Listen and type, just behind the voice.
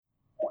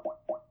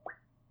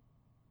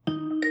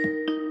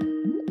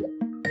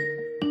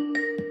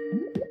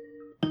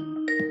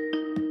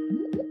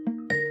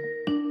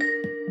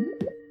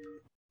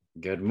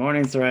Good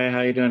morning, Soraya. How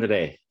are you doing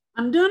today?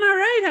 I'm doing all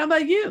right. How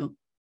about you?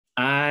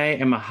 I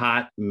am a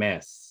hot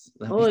mess.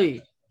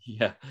 Oi.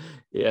 Yeah,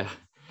 yeah.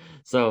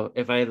 So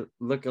if I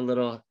look a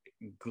little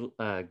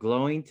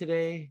glowing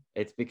today,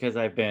 it's because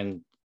I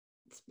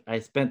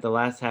spent the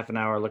last half an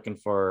hour looking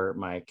for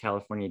my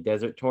California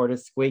desert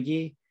tortoise,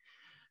 Squiggy.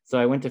 So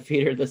I went to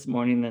feed her this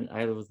morning and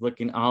I was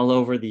looking all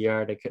over the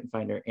yard. I couldn't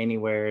find her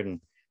anywhere.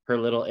 And her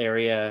little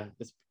area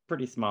is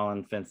pretty small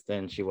and fenced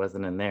in. She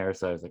wasn't in there.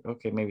 So I was like,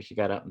 okay, maybe she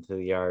got out into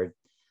the yard.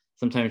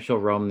 Sometimes she'll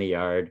roam the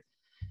yard.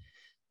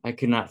 I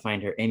could not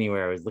find her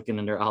anywhere. I was looking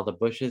under all the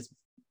bushes.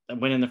 I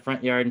went in the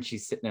front yard and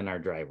she's sitting in our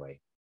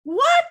driveway.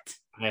 What?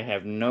 I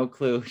have no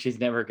clue. She's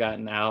never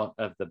gotten out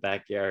of the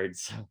backyard.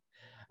 So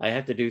I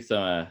have to do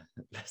some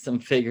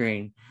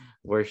figuring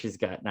where she's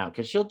gotten out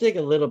because she'll dig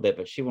a little bit,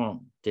 but she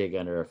won't dig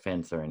under a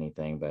fence or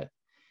anything. But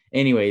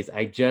anyways,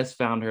 I just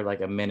found her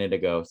like a minute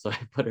ago. So I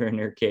put her in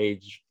her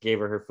cage, gave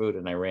her her food,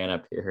 and I ran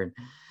up here.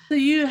 So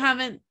you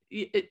haven't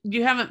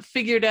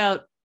figured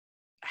out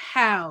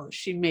how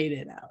she made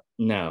it out.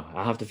 No,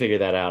 I'll have to figure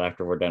that out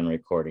after we're done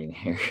recording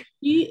here.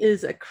 She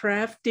is a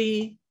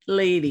crafty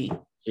lady.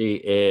 She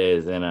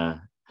is, and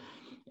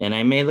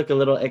I may look a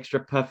little extra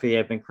puffy.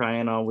 I've been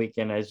crying all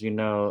weekend. As you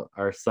know,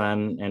 our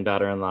son and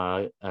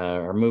daughter-in-law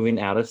are moving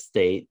out of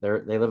state.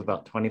 They live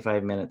about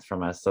 25 minutes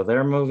from us. So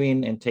they're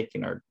moving and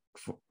taking our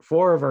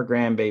four of our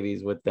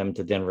grandbabies with them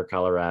to Denver,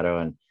 Colorado.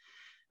 And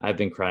I've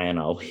been crying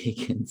all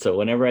weekend. So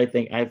whenever I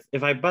think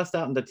if I bust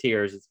out into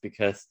tears, it's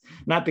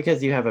not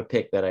because you have a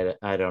pick that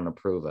I don't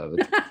approve of.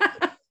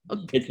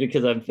 It's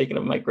because I'm thinking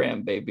of my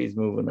grandbabies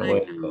moving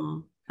away.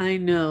 I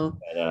know.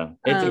 But,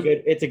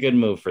 it's a good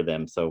move for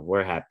them, so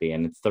we're happy,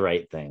 and it's the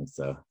right thing.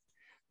 So,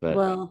 but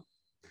Well,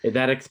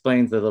 that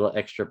explains the little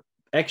extra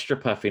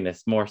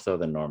puffiness more so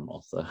than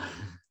normal.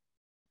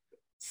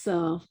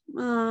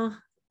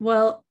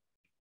 well,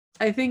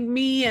 I think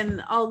me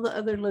and all the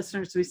other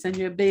listeners, we send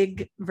you a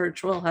big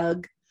virtual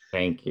hug.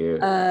 Thank you.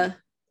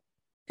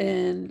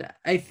 And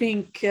I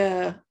think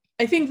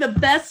the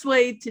best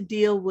way to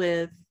deal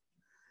with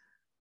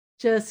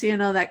just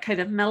that kind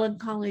of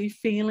melancholy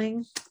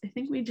feeling, I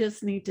think we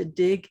just need to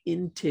dig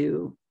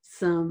into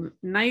some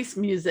nice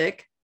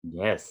music.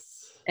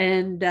 Yes.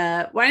 And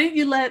why don't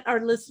you let our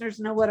listeners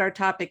know what our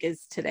topic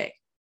is today?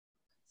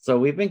 So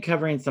we've been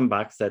covering some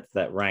box sets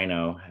that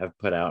Rhino have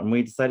put out, and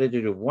we decided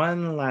to do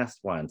one last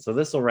one. So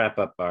this will wrap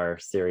up our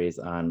series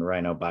on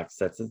Rhino box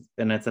sets,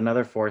 and it's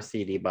another 4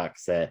 CD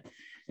box set,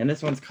 and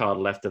this one's called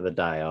Left of the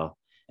Dial.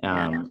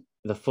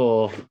 The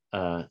full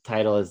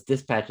title is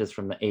Dispatches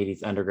from the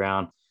 80s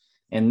Underground.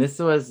 And this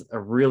was a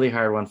really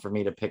hard one for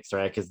me to pick,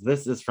 Soraya, because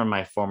this is from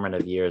my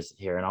formative years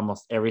here. And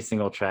almost every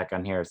single track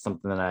on here is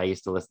something that I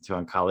used to listen to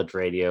on college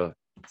radio.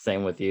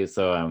 Same with you.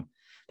 So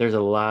there's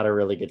a lot of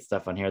really good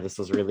stuff on here. This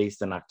was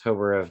released in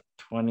October of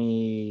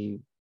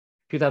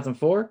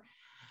 2004.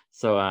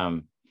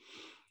 So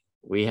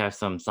we have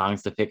some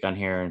songs to pick on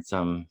here and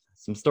some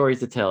stories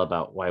to tell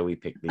about why we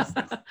picked these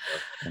things.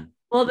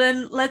 Well,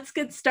 then let's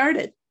get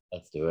started.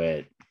 Let's do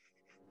it.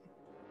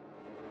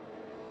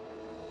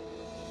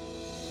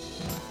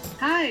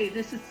 Hi,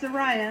 this is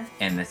Soraya.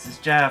 And this is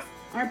Jeff.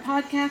 Our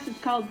podcast is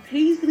called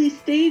Paisley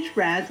Stage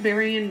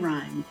Raspberry and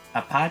Rhyme,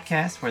 a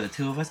podcast where the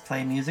two of us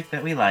play music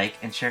that we like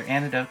and share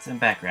anecdotes and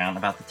background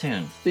about the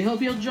tunes. We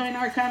hope you'll join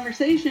our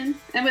conversation.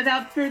 And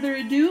without further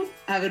ado,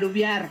 a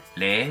grooviar.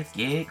 Let's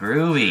get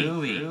groovy.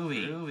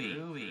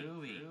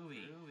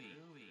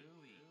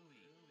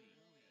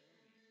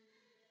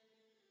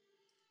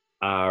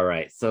 All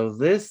right, so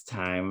this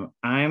time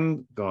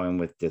I'm going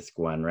with disc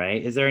 1,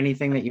 right? Is there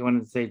anything that you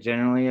wanted to say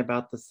generally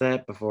about the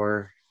set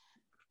before?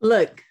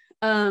 Look,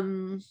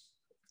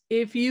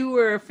 if you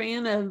were a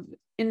fan of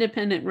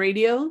independent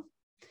radio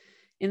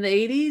in the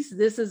 80s,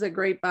 this is a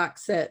great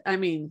box set. I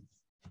mean,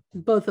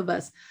 both of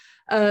us.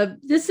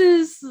 This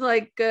is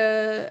like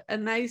a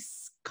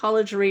nice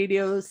college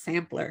radio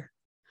sampler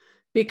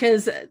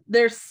because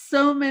there's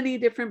so many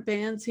different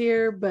bands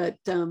here, but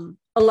a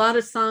lot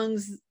of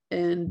songs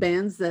and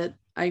bands that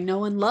I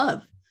know and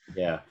love.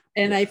 Yeah.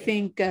 And I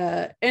think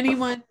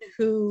anyone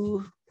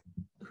who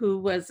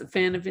was a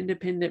fan of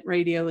independent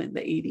radio in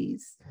the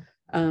 80s,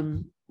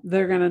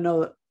 they're going to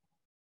know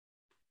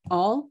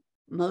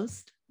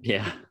most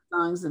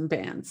songs and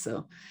bands.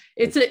 So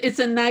it's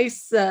a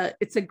nice,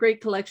 it's a great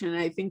collection. And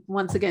I think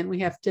once again, we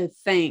have to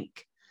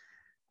thank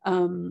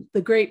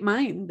the great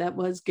mind that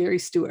was Gary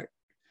Stewart.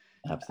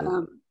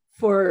 Absolutely.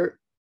 For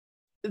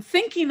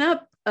thinking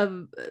up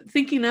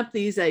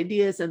these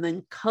ideas and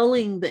then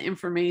culling the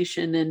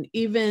information, and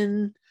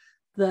even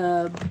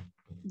the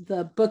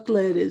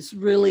booklet is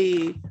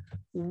really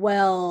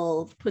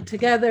well put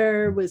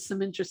together with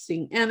some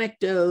interesting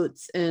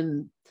anecdotes.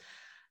 And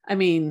I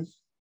mean,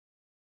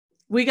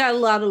 we got a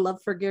lot of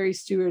love for Gary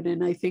Stewart,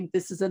 and I think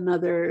this is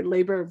another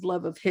labor of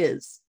love of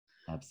his.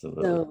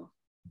 Absolutely.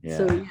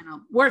 So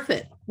worth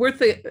it.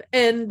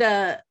 And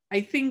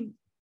I think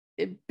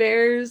it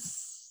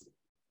bears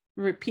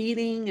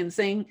repeating and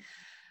saying,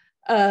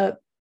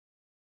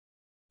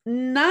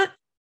 not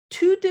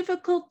too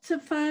difficult to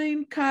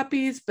find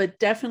copies, but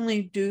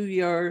definitely do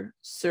your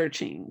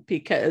searching,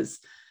 because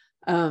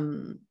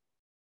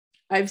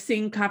I've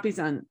seen copies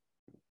on,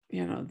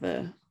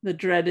 the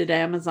dreaded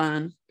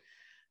Amazon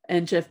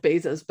and Jeff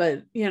Bezos,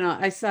 but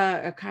I saw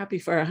a copy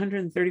for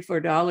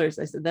 $134.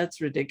 I said,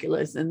 that's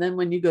ridiculous. And then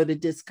when you go to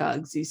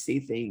Discogs, you see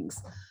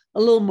things a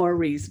little more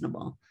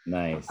reasonable.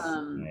 Nice.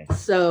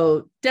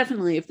 So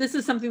definitely, if this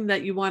is something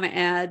that you want to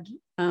add,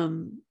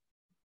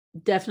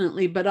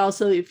 definitely. But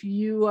also, if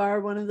you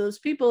are one of those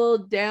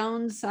people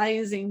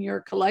downsizing your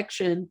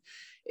collection,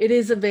 it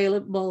is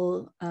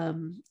available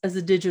as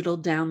a digital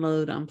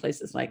download on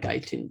places like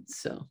iTunes.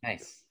 So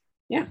nice.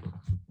 Yeah.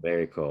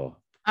 Very cool.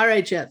 All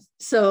right, Jeff.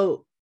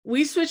 So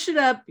we switched it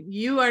up.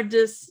 You are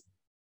just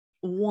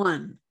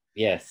one.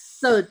 Yes.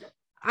 So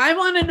I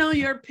want to know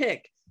your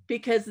pick,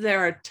 because there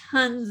are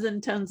tons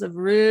and tons of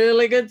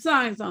really good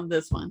songs on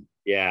this one.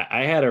 Yeah,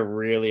 I had a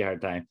really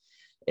hard time.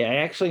 I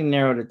actually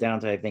narrowed it down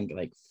to, I think,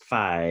 like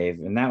 5,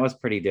 and that was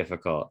pretty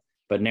difficult.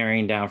 But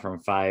narrowing down from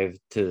 5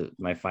 to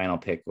my final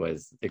pick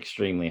was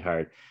extremely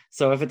hard.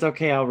 So if it's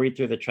okay, I'll read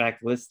through the track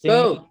listing.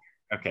 Go.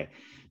 Okay.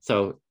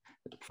 So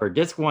for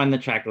disc 1, the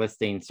track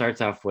listing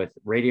starts off with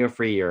Radio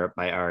Free Europe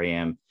by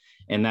REM.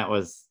 And that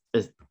was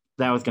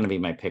going to be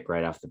my pick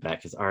right off the bat,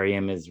 because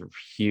REM is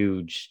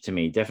huge to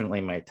me.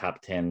 Definitely my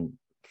top 10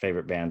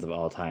 favorite bands of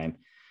all time.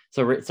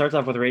 So it starts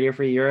off with Radio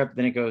Free Europe.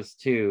 Then it goes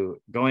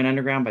to Going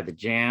Underground by The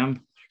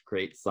Jam.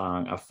 Great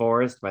song. A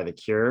Forest by The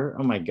Cure.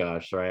 Oh my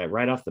gosh.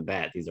 Right off the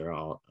bat, these are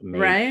all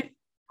amazing. Right.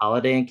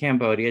 Holiday in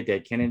Cambodia,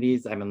 Dead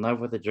Kennedys. I'm in Love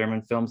with the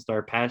German film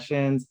star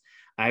Passions.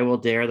 I Will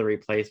Dare, The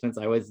Replacements.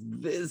 I was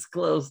this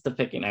close to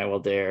picking I Will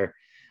Dare.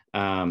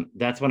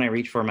 That's When I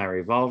Reach for My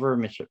Revolver.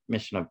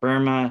 Mission of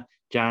Burma.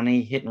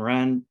 Johnny, Hit and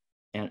Run,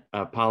 and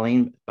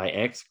Pauline by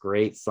X.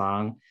 Great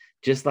song.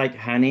 Just Like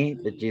Honey,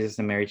 the Jesus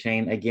and Mary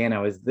Chain. Again, I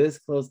was this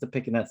close to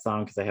picking that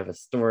song because I have a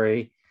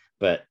story,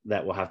 but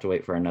that will have to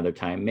wait for another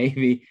time,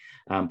 maybe.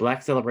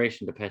 Black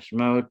Celebration, Depeche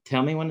Mode.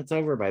 Tell Me When It's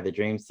Over by the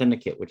Dream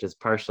Syndicate, which is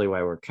partially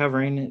why we're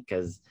covering it,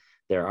 because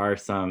there are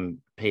some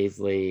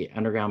Paisley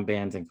Underground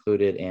bands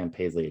included and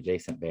Paisley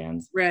adjacent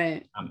bands.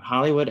 Right.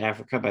 Hollywood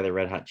Africa by the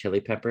Red Hot Chili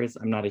Peppers.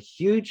 I'm not a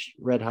huge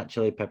Red Hot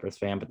Chili Peppers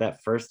fan, but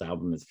that first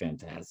album is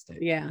fantastic.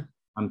 Yeah.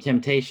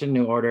 Temptation,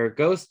 New Order,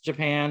 Ghost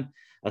Japan,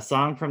 A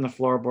Song from the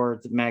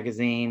Floorboards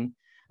magazine,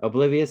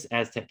 Oblivious,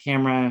 Aztec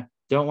Camera,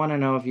 Don't Want to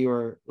Know If You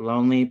Were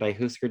Lonely by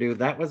Husker Du.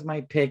 That was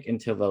my pick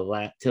until the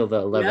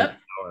 11th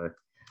hour.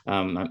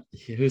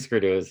 Husker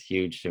Du is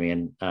huge to me,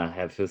 and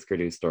have Husker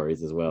Du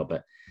stories as well,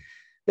 but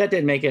that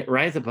didn't make it.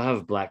 Rise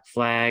Above, Black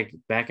Flag,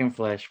 Back in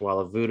Flesh, Wall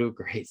of Voodoo,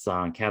 great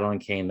song. Cattle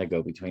and Cane, The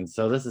Go-Between.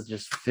 So this is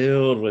just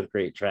filled with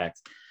great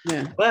tracks.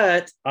 Yeah.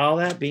 But all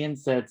that being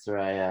said,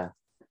 Soraya,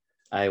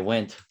 I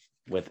went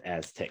with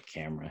Aztec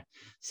Camera.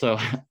 So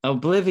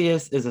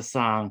Oblivious is a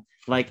song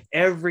like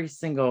every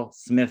single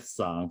Smith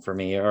song for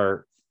me,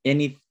 or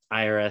any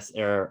IRS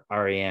or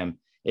REM.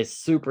 It's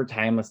super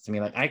timeless to me.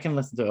 Like I can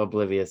listen to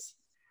Oblivious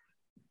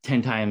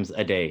 10 times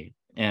a day,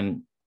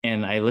 and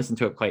I listen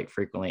to it quite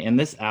frequently. And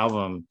this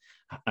album,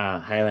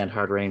 Highland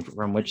Hard Rain,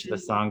 from which the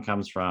song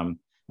comes from,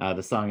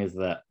 the song is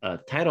the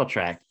title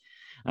track,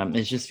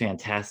 is just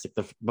fantastic.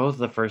 Both of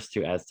the first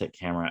 2 Aztec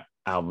Camera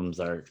albums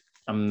are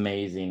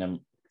amazing.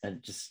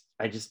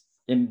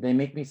 They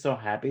make me so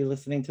happy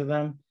listening to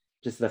them,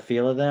 just the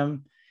feel of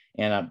them.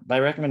 And by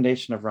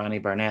recommendation of Ronnie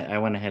Barnett, I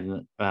went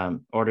ahead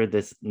and ordered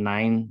this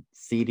 9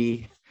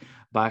 CD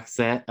box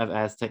set of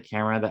Aztec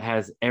Camera that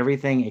has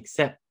everything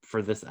except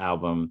for this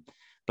album,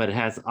 but it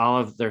has all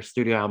of their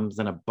studio albums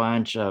and a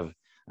bunch of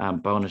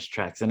bonus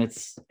tracks, and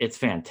it's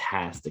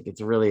fantastic.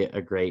 It's really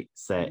a great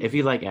set if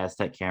you like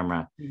Aztec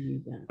Camera.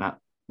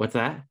 What's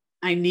that?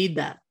 I need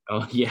that.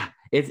 Oh yeah,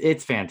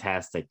 it's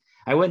fantastic.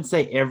 I wouldn't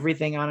say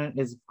everything on it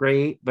is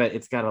great, but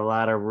it's got a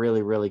lot of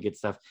really, really good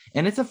stuff,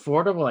 and it's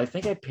affordable. I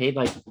think I paid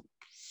like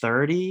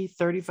 $35,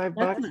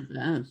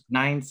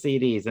 9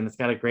 CDs, and it's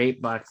got a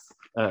great box,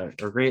 a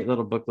great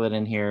little booklet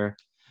in here,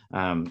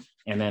 and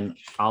then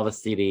all the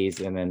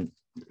CDs, and then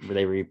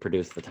they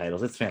reproduce the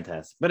titles. It's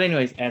fantastic. But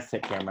anyways,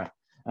 Aztec Camera,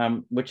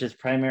 which is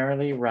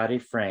primarily Roddy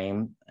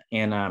Frame,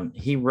 and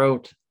he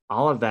wrote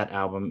all of that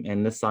album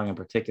and this song in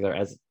particular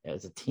as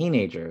a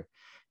teenager.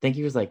 I think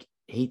he was like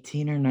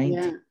 18 or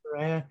 19.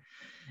 Yeah.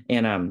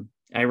 And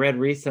I read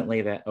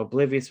recently that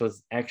Oblivious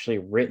was actually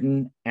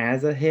written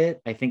as a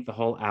hit. I think the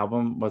whole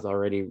album was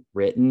already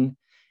written,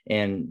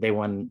 and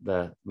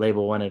the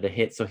label wanted a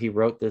hit, so he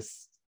wrote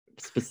this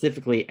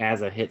specifically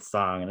as a hit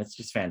song, and it's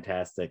just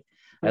fantastic.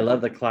 I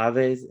love the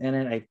claves in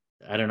it.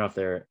 I don't know if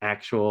they're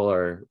actual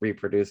or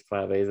reproduced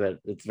claves.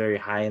 It's very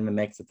high in the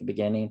mix at the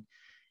beginning,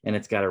 and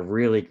it's got a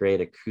really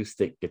great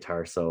acoustic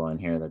guitar solo on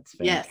here that's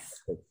fantastic.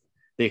 Yes.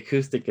 The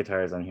acoustic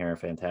guitars on here are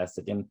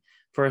fantastic, and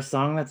for a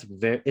song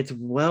it's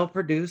well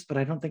produced, but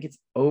I don't think it's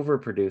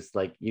overproduced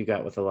like you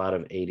got with a lot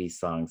of 80s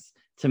songs.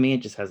 To me,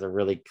 it just has a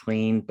really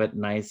clean but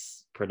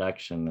nice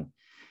production.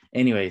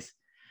 Anyways,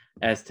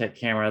 Aztec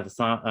Camera,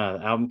 the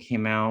album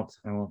came out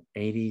in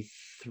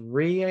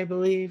 83, I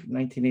believe,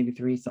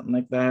 1983, something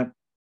like that.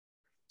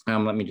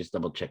 Let me just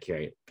double check here.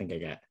 I think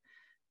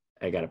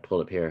I got it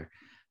pulled up here.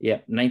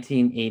 Yep,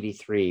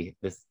 1983.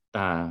 This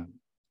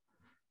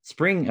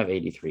spring of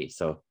 '83.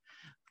 So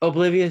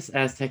Oblivious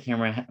Aztec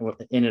Camera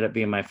ended up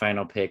being my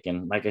final pick,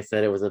 and like I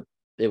said,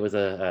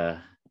 I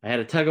had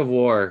a tug of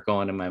war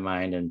going in my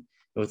mind, and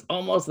it was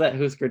almost that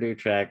Husker Du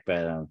track,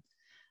 but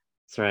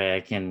sorry,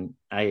 I can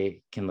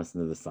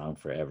listen to the song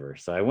forever.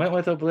 So I went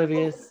with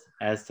Oblivious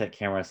Aztec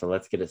Camera. So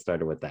let's get it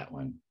started with that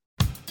one.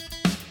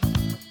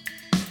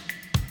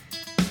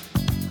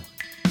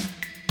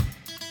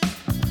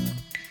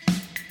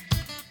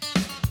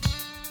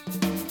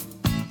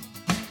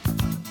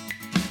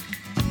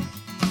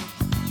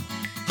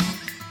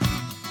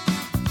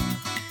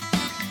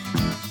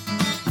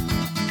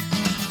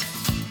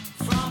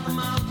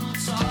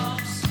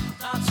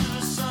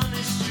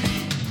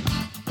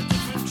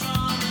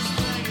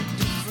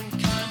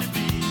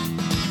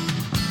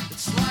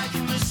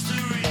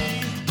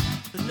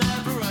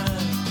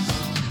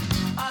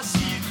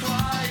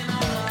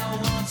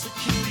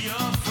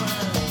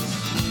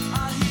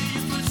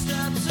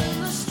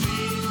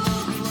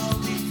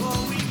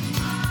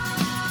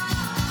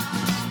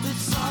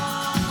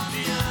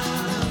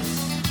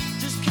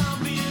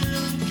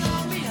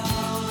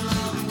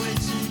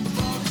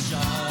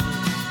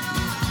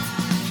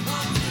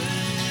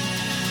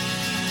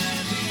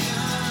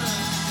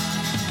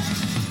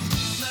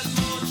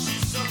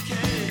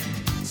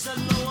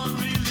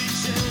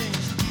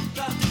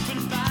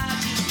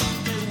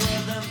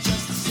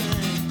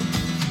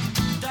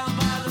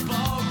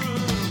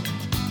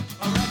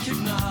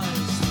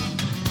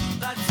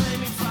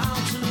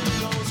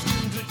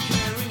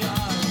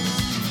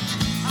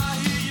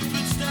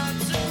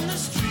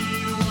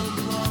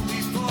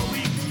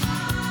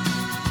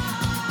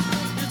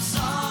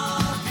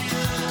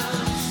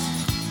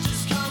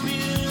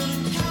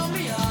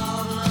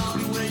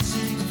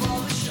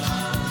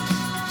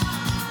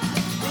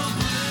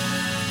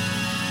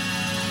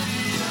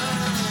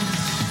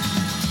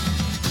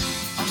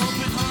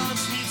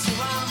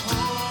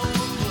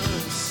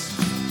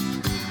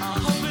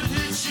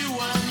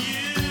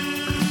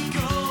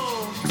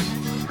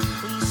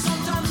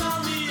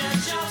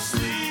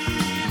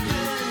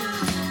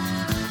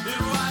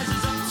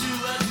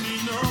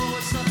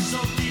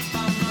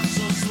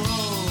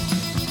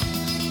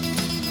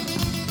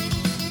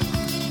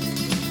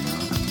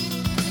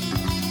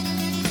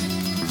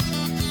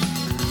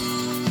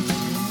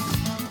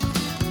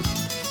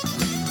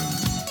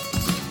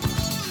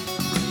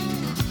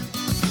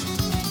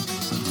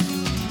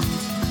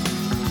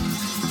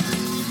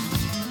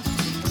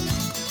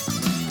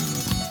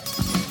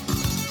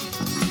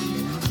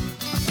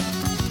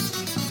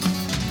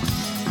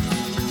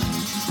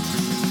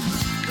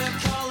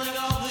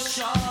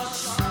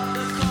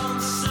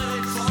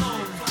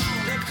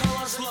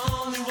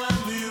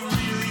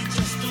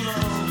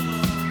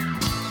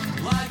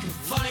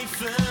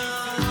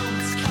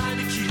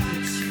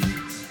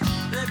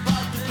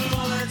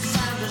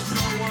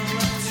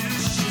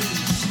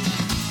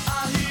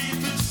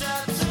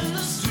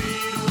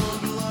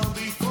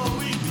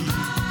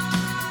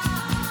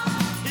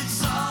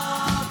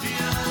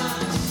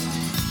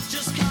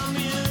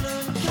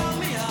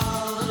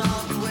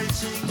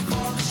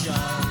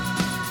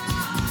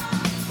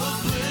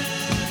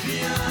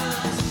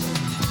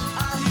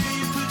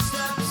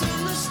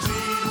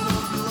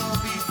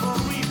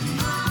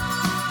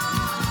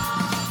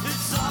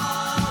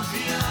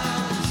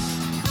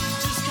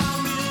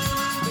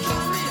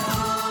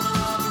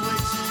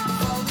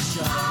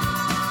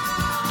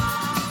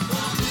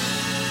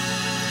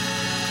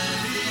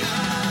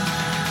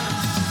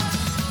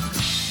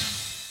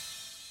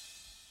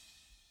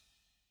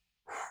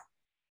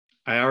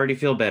 I already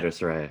feel better,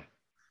 Soraya.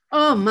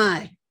 Oh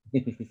my.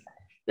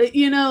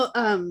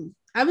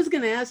 I was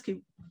going to ask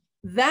you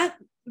that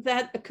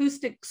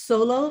acoustic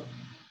solo,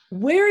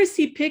 where is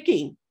he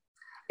picking?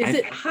 Is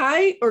it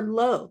high or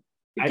low?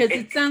 Because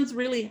it sounds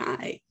really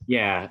high.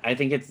 Yeah, I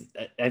think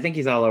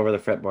he's all over the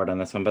fretboard on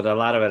this one, but a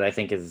lot of it I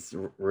think is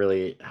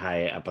really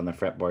high up on the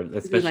fretboard,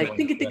 especially like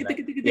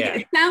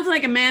it sounds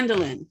like a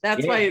mandolin.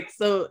 That's why it's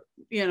so,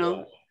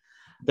 the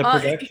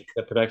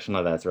production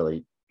of that's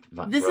really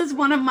fun. This is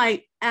one of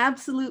my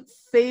absolute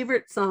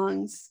favorite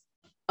songs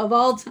of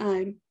all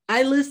time.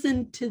 I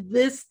listened to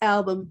this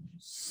album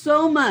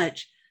so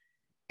much,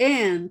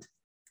 and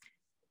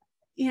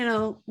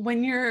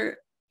when you're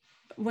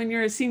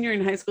a senior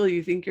in high school,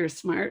 you think you're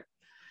smart.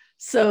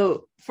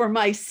 So for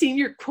my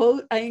senior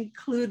quote, I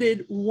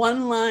included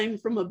one line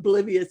from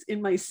Oblivious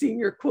in my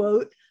senior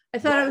quote. I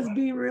thought I was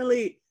being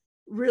really,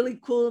 really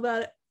cool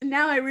about it.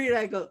 Now I read it,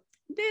 I go,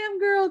 damn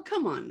girl,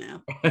 come on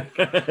now.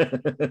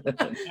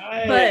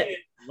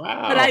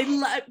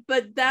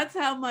 But that's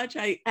how much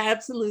I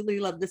absolutely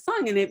love the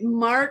song. And it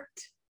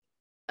marked,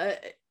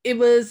 it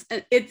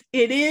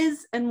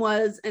is and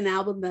was an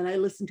album that I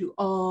listened to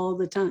all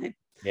the time.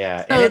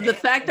 Yeah. So the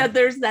fact that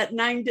there's that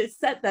 9-disc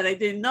set that I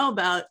didn't know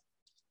about,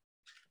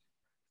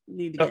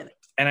 need to get it.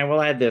 And I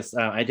will add this.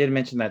 I did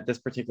mention that this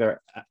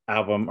particular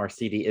album or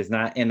CD is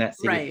not in that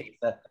CD Right.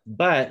 set,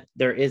 but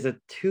there is a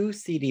 2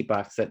 CD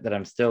box set that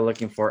I'm still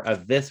looking for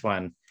of this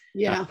one.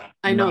 Yeah,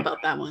 I know about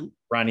that one.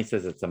 Ronnie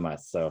says it's a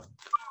must, so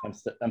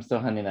I'm still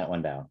hunting that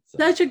one down. So.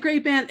 Such a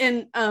great band,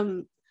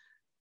 and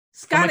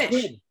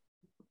Scottish.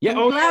 Yeah,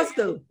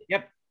 Glasgow.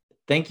 Yep.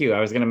 Thank you. I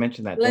was going to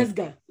mention that.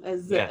 Glasgow.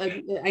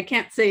 I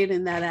can't say it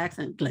in that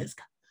accent,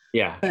 Glasgow.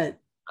 Yeah. But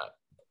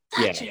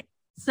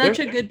such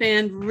a good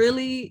band,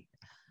 really.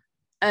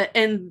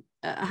 And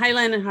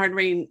Highland and Hard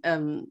Rain,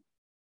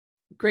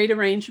 great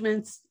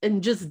arrangements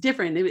and just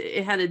different.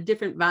 It had a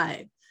different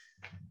vibe.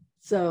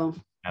 So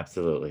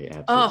absolutely.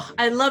 Oh,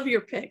 I love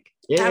your pick.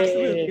 Yay.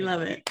 Absolutely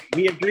love it.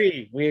 We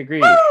agree.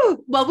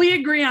 Woo! Well, we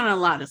agree on a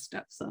lot of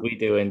stuff. So we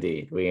do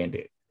indeed. We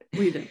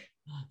do.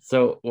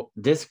 So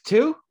disc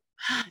 2?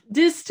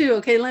 Disc 2.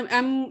 Okay,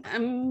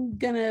 I'm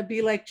gonna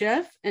be like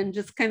Jeff and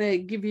just kind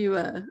of give you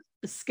a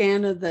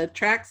scan of the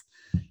tracks.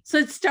 So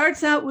it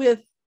starts out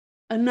with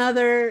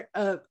another,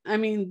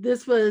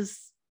 this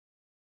was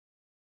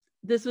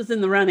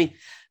in the running.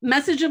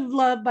 Message of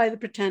Love by the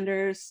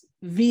Pretenders,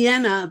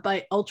 Vienna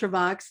by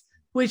Ultravox,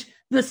 which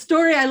the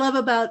story I love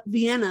about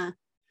Vienna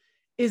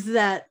is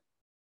that,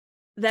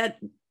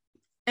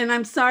 and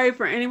I'm sorry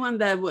for anyone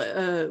that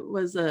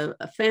was a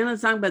fan of the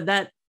song, but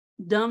that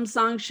dumb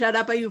song, Shut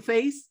Up Or You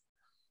Face,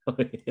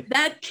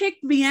 that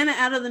kicked Vienna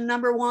out of the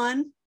number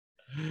 1.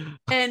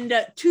 And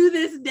to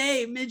this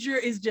day, Midger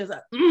is just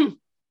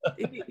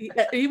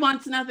he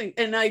wants nothing.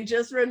 And I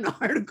just read an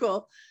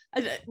article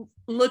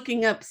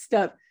looking up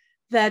stuff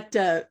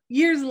that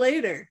years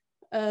later,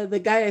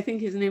 the guy, I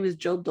think his name is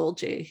Joe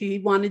Dolce, he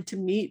wanted to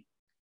meet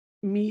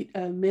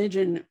Midge,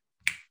 and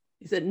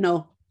he said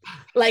no.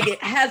 Like,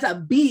 it has a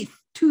beef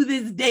to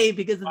this day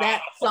because of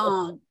that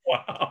song.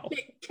 Wow.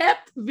 It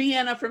kept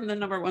Vienna from the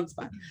number 1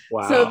 spot.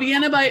 Wow. So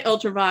Vienna by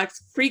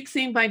Ultravox, Freak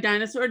Scene by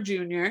Dinosaur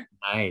Jr.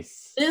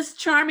 Nice. This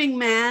Charming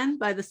Man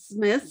by the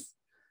Smiths.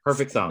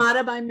 Perfect song.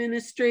 Stigmata by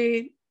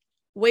Ministry.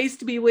 Ways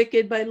to be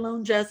Wicked by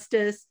Lone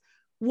Justice.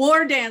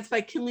 War Dance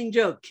by Killing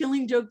Joke.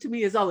 Killing Joke to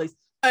me is always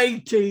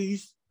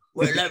 80s.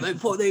 We're living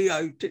for the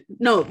 80s.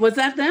 No, was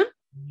that them?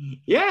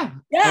 Yeah.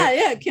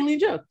 Yeah, Killing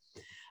Joke.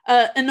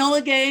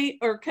 Enola Gay,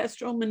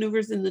 Orchestral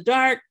Maneuvers in the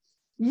Dark.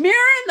 Mirror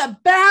in the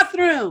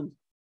Bathroom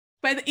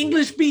by the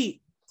English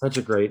Beat. Such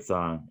a great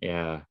song.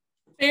 Yeah.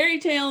 Fairy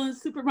Tale in the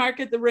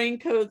Supermarket, The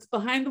Raincoats.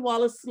 Behind the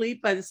Wall of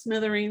Sleep by the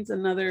Smithereens,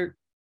 another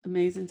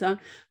amazing song.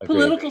 Agreed.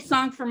 Political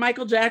Song for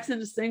Michael Jackson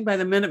to Sing by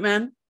the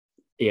Minutemen.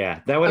 Yeah,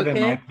 that would have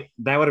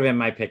been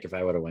my pick if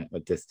I would have went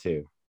with this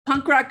too.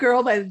 Punk Rock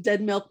Girl by the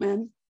Dead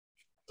Milkmen.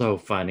 So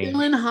funny.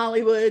 Still in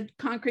Hollywood,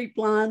 Concrete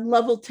Blonde.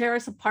 Love Will Tear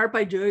Us Apart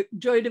by Joy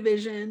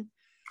Division.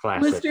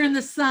 Classic. Blister in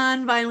the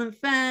Sun, Violent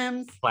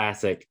Femmes.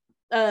 Classic.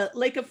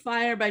 Lake of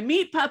Fire by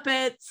Meat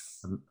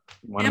Puppets.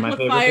 One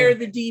Amplifier,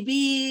 the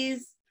DBs.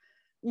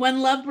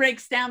 When Love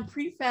Breaks Down,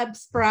 Prefab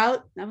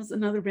Sprout. That was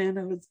another band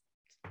I was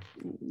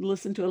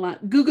listening to a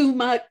lot. Goo Goo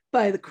Muck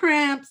by the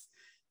Cramps.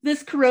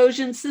 This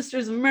Corrosion,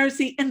 Sisters of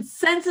Mercy, and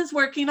Senses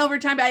Working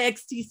Overtime by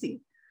XTC.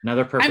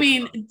 Another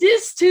perfect.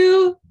 This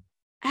too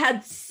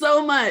had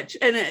so much,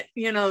 and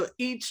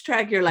each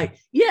track you're like,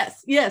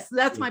 yes,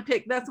 that's my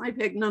pick. That's my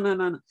pick.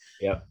 No.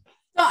 Yep.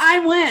 So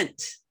I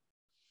went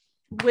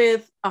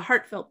with a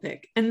heartfelt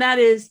pick, and that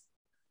is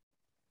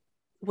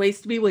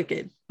Ways to be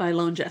Wicked by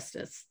Lone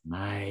Justice.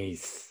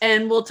 Nice.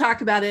 And we'll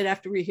talk about it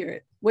after we hear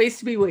it. Ways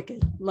to be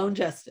Wicked, Lone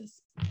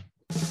Justice.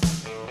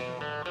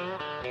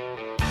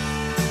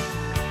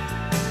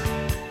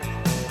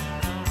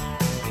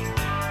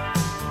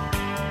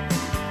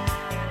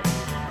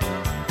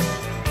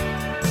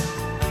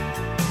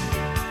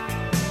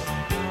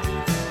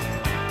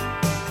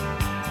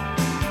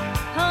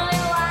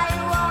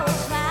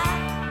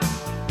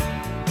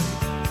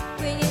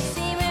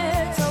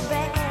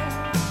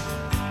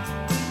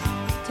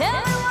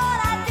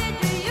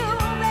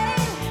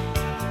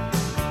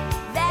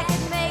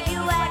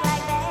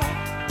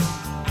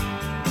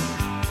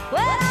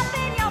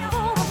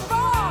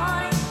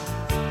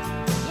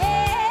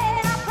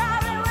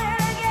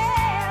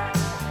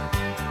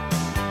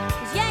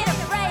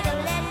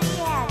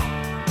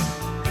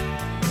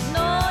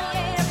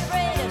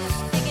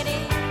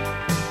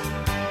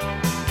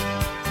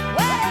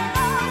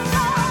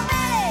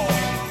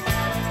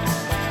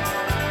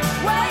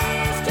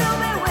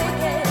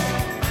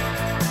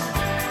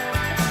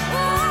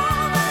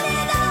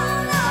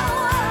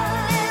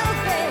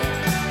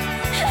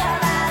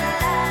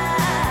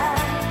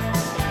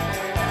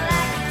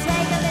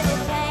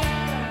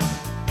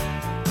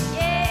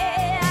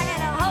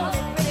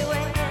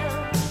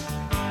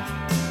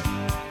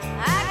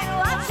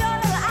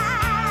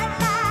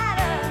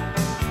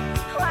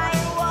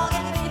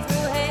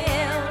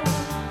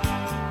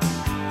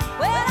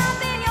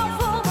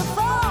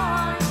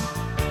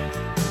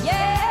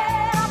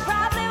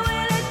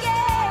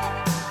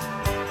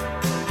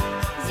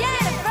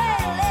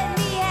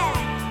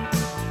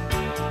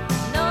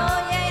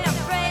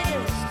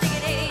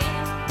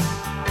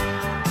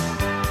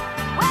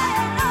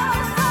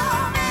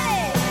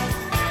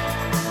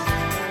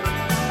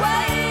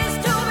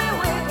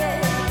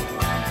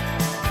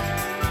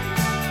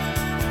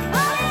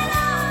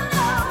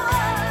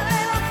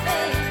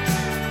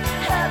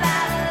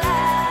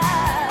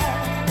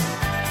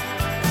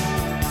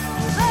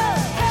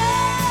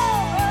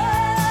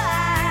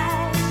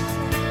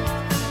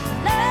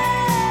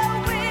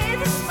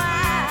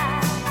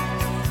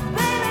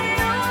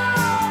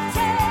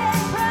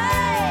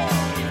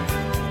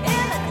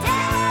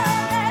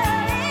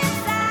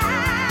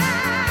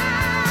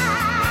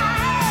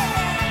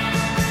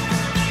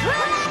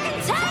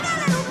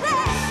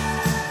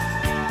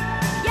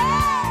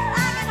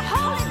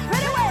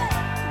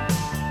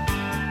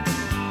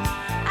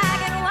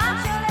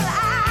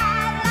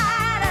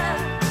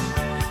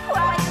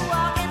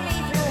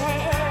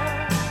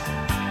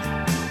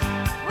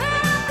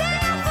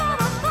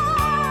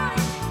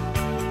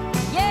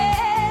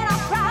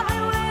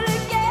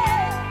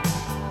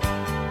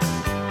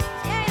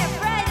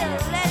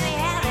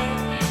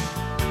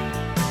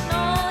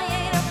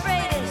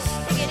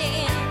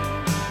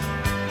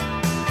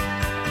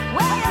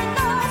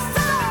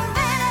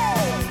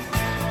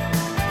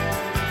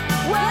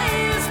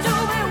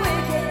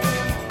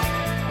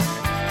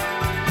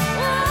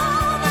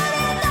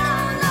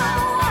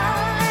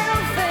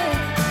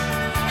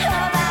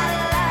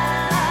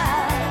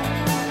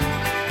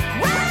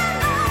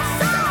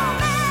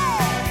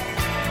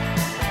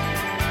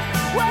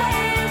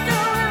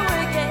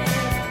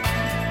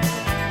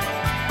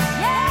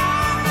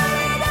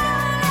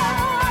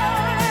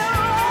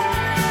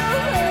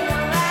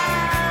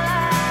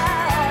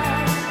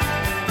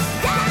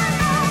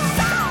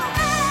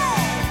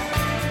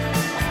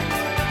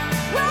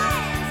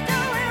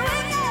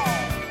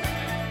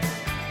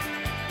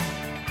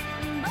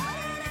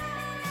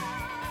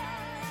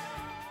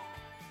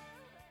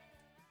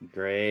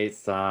 Great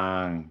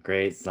song.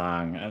 Great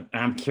song.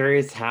 I'm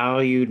curious how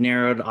you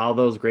narrowed all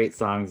those great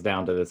songs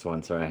down to this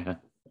one, Soraya.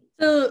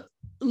 So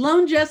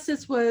Lone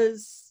Justice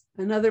was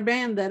another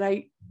band that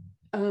I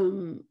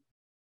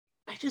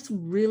just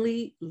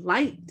really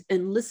liked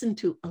and listened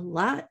to a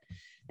lot.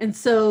 And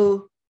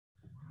so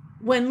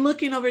when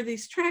looking over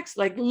these tracks,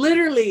 like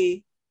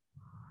literally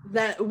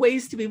that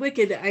Ways to Be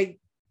Wicked, I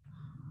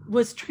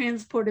was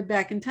transported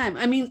back in time.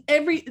 I mean,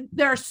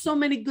 there are so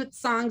many good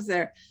songs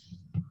there,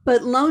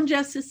 but Lone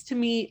Justice to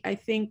me, I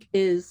think,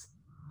 is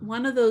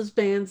one of those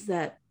bands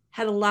that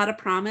had a lot of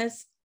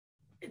promise,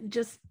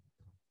 just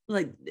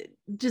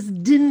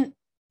didn't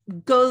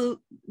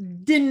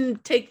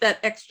take that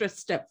extra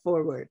step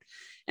forward.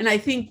 And I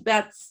think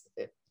that's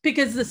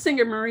because the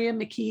singer Maria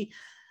McKee,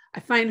 I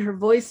find her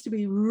voice to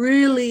be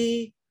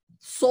really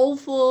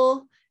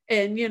soulful.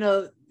 And,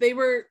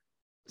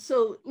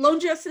 so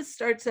Lone Justice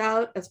starts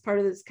out as part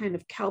of this kind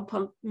of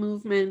cowpunk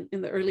movement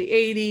in the early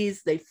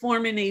 80s. They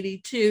form in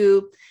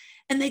 82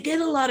 and they get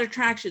a lot of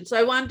traction. So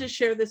I wanted to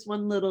share this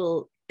one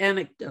little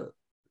anecdote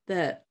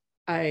that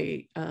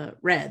I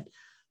read.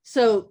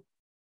 So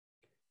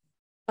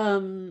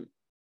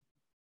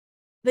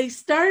they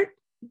start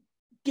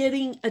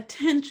getting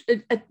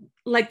attention,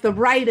 like the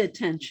right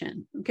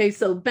attention. Okay,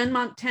 so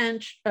Benmont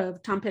Tench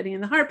of Tom Petty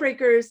and the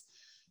Heartbreakers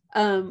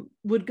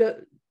would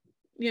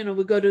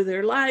go to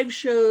their live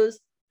shows.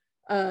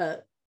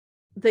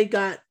 They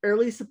got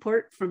early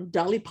support from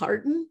Dolly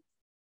Parton,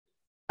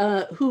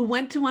 who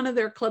went to one of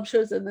their club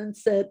shows and then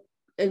said,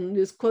 and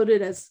is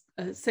quoted as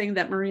saying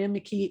that Maria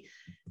McKee,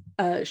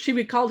 she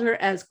recalled her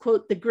as,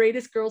 quote, the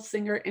greatest girl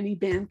singer any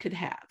band could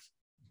have.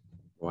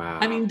 Wow.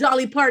 I mean,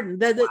 Dolly Parton,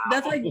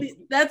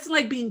 that's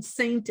like being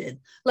sainted.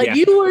 Like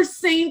you were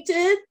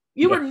sainted,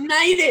 you were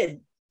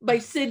knighted by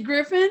Sid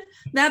Griffin.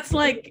 That's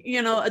like,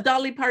 a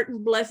Dolly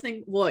Parton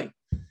blessing, boy.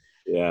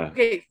 Yeah.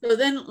 Okay, so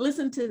then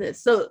listen to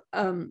this. So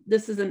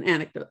this is an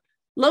anecdote.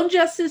 Lone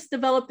Justice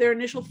developed their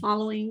initial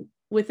following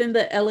within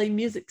the LA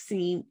music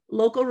scene.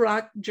 Local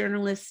rock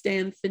journalist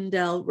Stan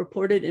Findell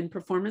reported in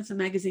Performance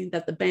magazine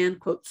that the band,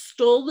 quote,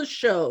 stole the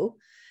show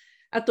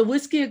at the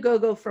Whiskey A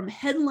Go-Go from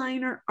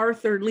headliner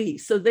Arthur Lee.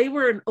 So they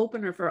were an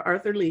opener for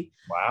Arthur Lee.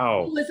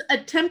 Wow. Who was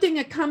attempting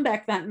a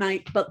comeback that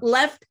night, but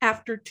left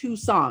after 2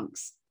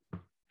 songs.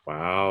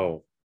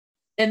 Wow.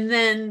 And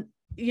then,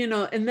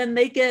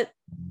 they get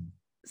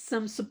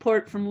some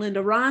support from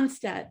Linda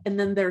Ronstadt, and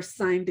then they're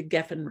signed to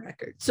Geffen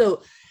Records.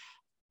 So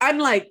I'm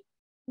like,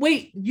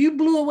 wait, you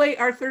blew away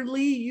Arthur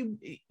Lee.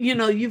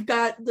 You've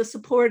got the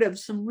support of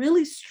some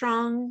really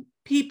strong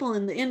people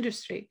in the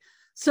industry.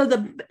 So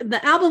the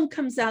album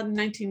comes out in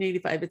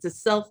 1985. It's a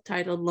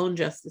self-titled Lone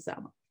Justice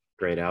album.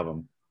 Great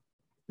album.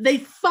 They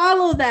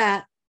follow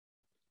that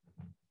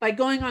by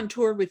going on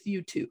tour with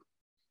U2.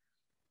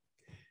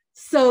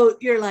 So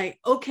you're like,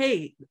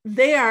 okay,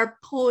 they are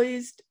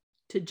poised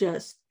to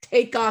just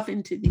take off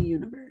into the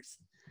universe.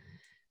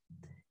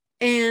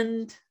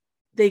 And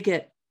they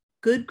get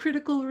good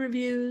critical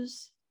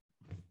reviews,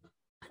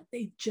 but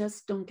they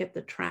just don't get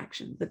the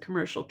traction, the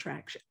commercial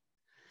traction.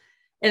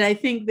 And I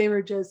think they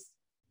were just,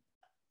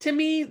 to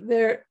me,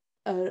 they're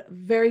a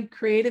very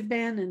creative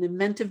band, an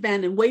inventive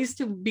band, and Ways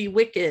to Be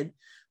Wicked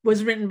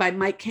was written by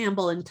Mike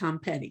Campbell and Tom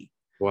Petty.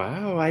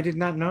 Wow, I did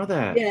not know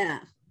that. Yeah.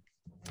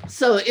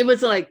 So it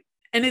was like,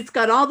 and it's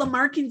got all the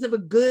markings of a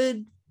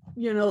good,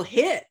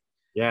 hit.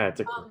 Yeah,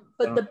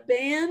 but the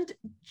band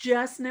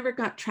just never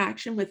got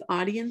traction with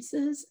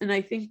audiences. And I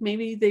think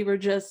maybe they were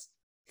just,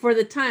 for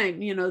the time,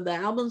 the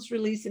album's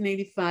released in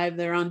 85,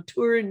 they're on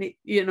tour in,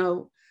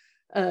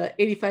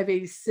 85,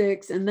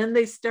 86. And then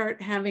they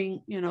start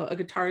having, a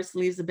guitarist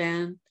leaves the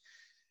band.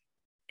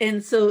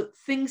 And so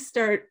things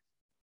start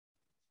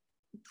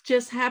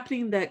just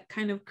happening that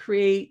kind of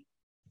create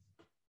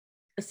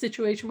a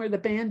situation where the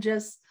band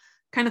just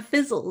kind of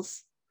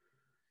fizzles,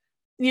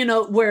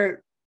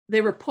 where they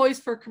were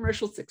poised for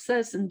commercial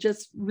success and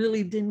just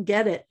really didn't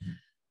get it.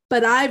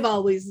 But I've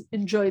always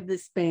enjoyed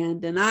this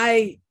band, and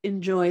I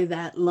enjoy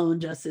that Lone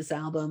Justice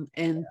album.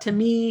 And to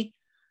me,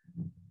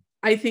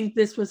 I think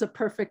this was a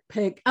perfect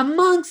pick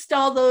amongst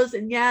all those.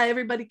 And yeah,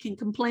 everybody can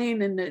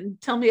complain and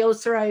tell me, oh,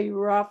 Soraya, you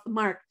were off the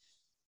mark.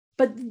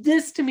 But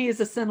this to me is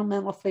a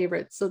sentimental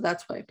favorite. So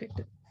that's why I picked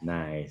it.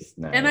 Nice.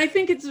 And I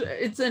think it's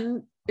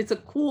a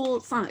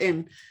cool song.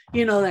 And,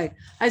 like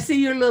I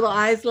see your little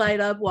eyes light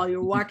up while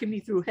you're walking me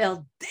through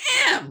hell.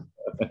 Damn.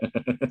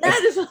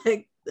 That is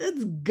like,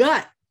 that's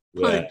gut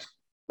punch. Yeah.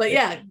 But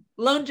yeah,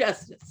 Lone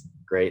Justice.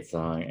 Great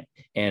song.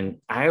 And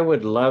I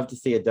would love to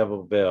see a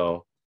double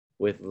bill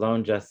with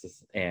Lone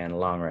Justice and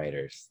Long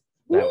Riders.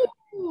 That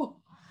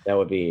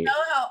would be. You know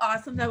how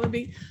awesome that would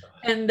be?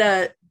 And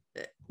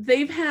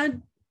they've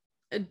had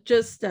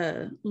just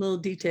a little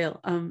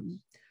detail.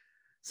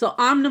 So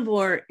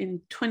Omnivore in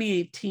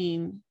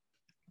 2018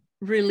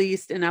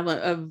 released an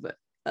album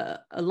of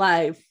a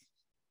live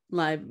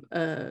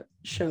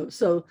show.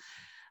 So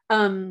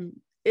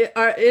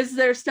is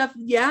there stuff?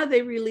 Yeah,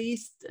 they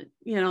released,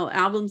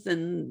 albums,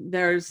 and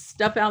there's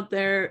stuff out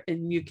there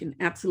and you can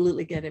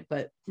absolutely get it.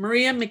 But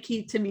Maria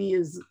McKee to me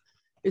is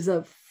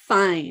a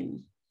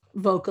fine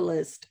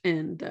vocalist,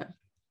 and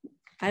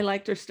I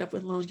liked her stuff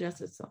with Lone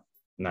Justice. So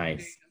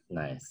nice.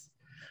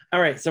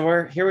 All right, so we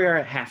are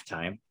at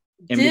halftime.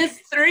 Disc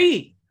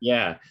 3.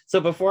 Yeah.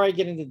 So before I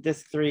get into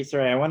disc 3,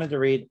 sorry, I wanted to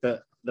read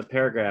the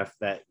paragraph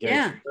that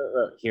Gary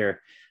wrote here.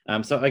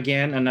 So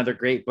again, another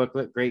great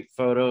booklet, great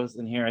photos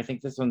in here. I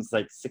think this one's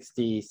like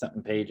 60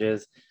 something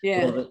pages.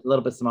 Yeah. A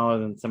little bit smaller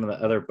than some of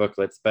the other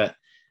booklets, but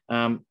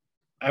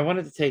I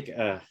wanted to take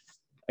a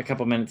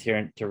couple minutes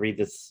here to read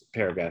this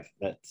paragraph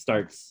that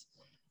starts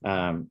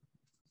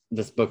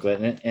this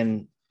booklet.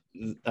 And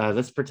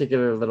this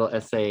particular little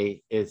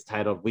essay is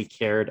titled "We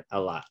Cared a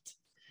Lot."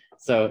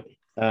 So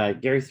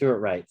Gary Stewart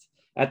writes,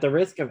 at the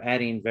risk of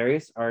adding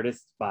various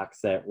artists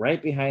box set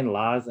right behind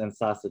Laws and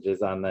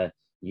Sausages on the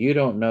you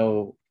don't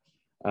know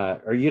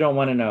or you don't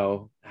want to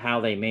know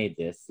how they made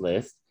this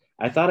list,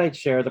 I thought I'd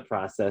share the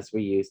process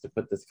we used to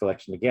put this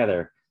collection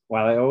together.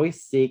 While I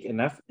always seek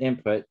enough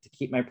input to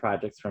keep my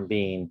projects from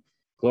being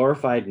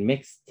glorified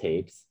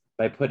mixtapes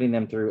by putting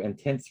them through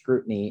intense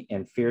scrutiny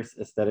and fierce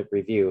aesthetic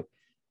review,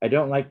 I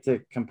don't like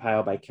to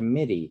compile by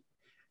committee.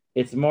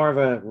 It's more of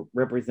a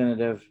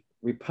representative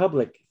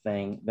republic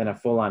thing than a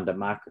full-on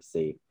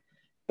democracy.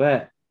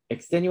 But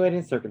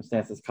extenuating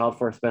circumstances called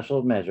for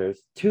special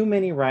measures. Too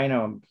many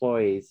Rhino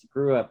employees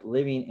grew up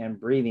living and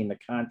breathing the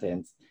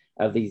contents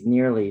of these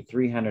nearly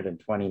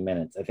 320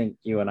 minutes. I think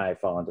you and I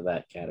fall into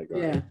that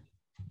category. Yeah.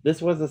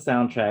 This was a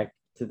soundtrack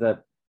to the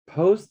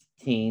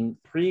post-teen,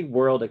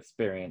 pre-world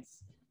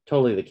experience,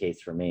 totally the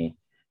case for me,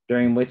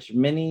 during which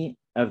many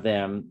of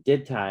them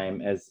did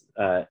time as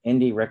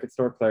indie record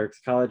store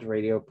clerks, college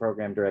radio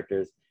program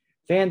directors,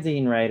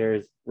 fanzine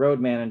writers, road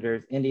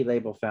managers, indie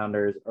label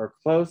founders, or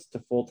close to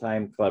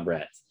full-time club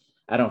rats.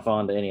 I don't fall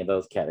into any of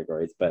those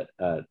categories, but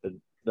the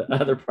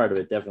other part of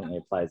it definitely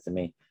applies to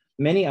me.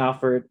 Many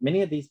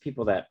of these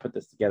people that put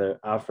this together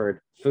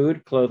offered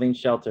food, clothing,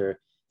 shelter,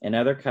 and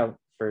other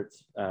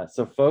comforts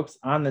so folks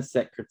on the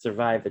set could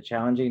survive the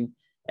challenging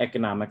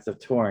economics of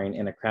touring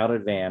in a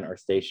crowded van or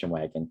station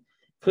wagon.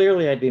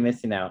 Clearly, I'd be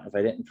missing out if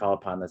I didn't call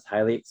upon this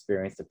highly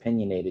experienced,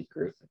 opinionated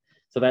group.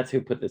 So that's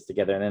who put this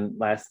together. And then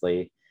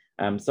lastly,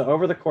 so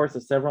over the course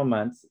of several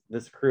months,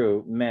 this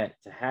crew met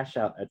to hash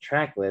out a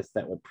track list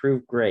that would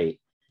prove great.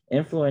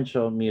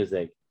 Influential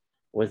music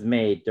was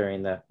made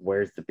during the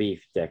Where's the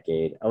Beef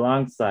decade,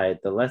 alongside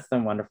the less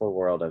than wonderful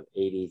world of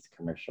 80s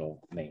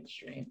commercial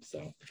mainstream.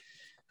 So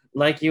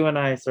like you and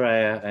I,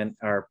 Soraya, and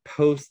our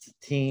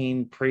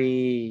post-teen,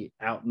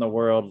 pre-out in the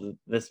world,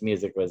 this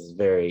music was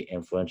very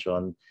influential.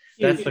 And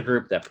that's the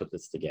group that put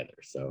this together.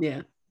 So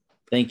yeah.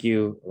 Thank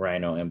you,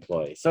 Rhino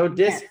employee. So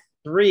disc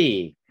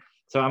 3.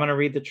 So I'm going to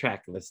read the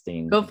track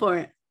listing. Go for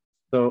it.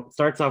 So it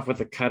starts off with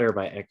The Cutter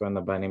by Echo and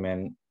the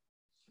Bunnymen.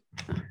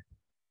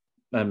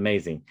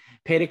 Amazing.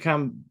 Pay to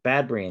Come,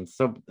 Bad Brains.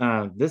 So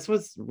this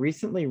was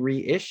recently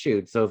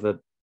reissued. So the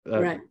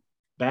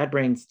Bad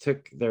Brains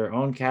took their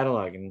own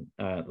catalog and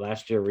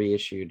last year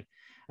reissued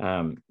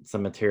some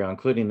material,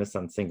 including this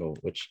on single,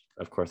 which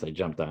of course I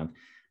jumped on.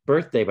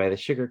 Birthday by the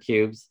Sugar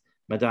Cubes,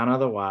 Madonna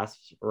the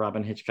Wasps,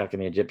 Robin Hitchcock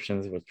and the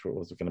Egyptians, which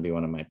was going to be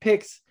one of my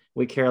picks.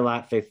 We Care a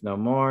Lot, Faith No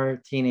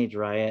More, Teenage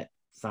Riot,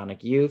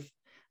 Sonic Youth.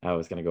 I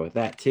was going to go with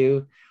that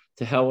too.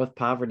 To Hell with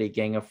Poverty,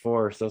 Gang of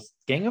Four. So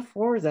Gang of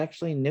Four is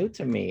actually new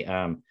to me.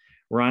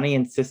 Ronnie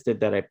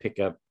insisted that I pick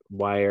up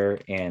Wire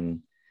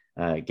and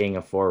Gang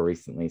of Four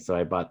recently, so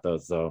I bought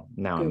those. So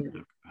now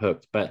I'm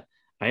hooked. But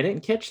I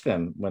didn't catch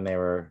them when they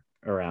were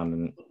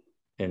around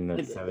in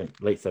the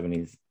late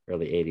 70s,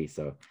 early 80s.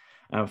 So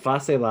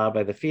Face La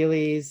by the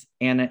Feelies,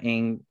 Anna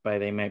Ng by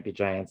They Might Be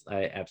Giants.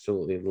 I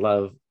absolutely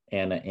love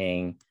Anna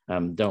Ng.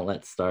 Don't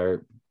Let's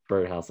Start,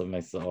 Birdhouse of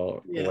My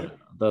Soul. Yeah.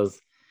 Those.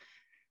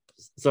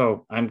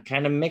 So I'm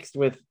kind of mixed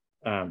with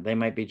They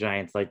Might Be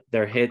Giants, like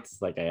their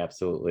hits, like I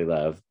absolutely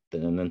love.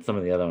 And then some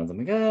of the other ones, I'm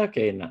like, oh,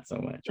 okay, not so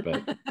much.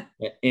 But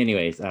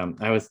anyways,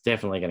 I was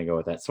definitely going to go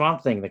with that.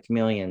 Swamp Thing, The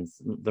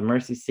Chameleons, The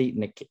Mercy Seat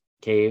in the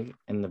Cave,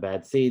 and The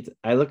Bad Seeds.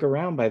 I Look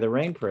Around by The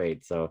Rain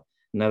Parade. So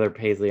another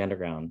Paisley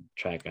Underground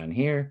track on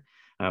here.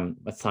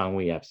 A song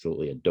we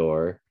absolutely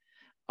adore.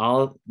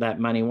 All That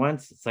Money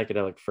Once,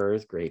 Psychedelic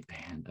Furs, great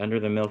band.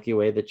 Under the Milky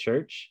Way, The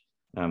Church.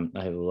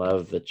 I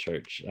love The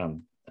Church.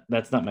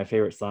 That's not my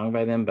favorite song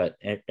by them, but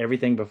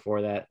everything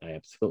before that, I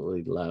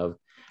absolutely love.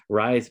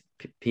 Rise,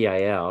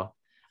 PIL.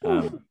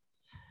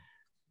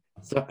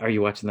 So are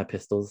you watching the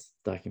Pistols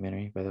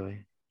documentary, by the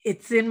way?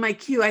 It's in my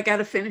queue. I got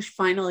to finish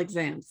final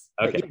exams.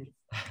 Okay.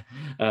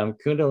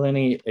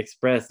 Kundalini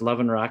Express, Love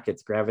and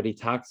Rockets, Gravity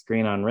Talks,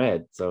 Green on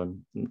Red. So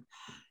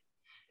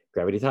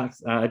Gravity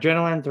Talks,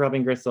 Adrenaline,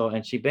 Throbbing Gristle,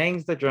 and She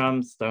Bangs the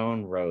Drum,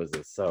 Stone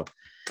Roses. So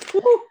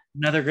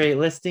another great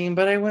listing,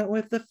 but I went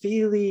with the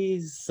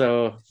Feelies.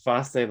 So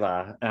Face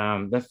La.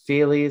 The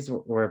Feelies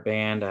were a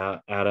band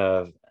out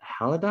of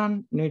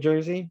Haladon, New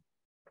Jersey,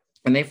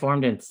 and they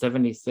formed in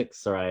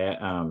 '76,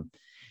 Soraya.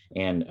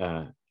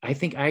 And I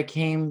think I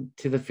came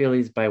to the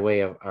Feelies by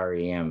way of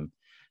REM.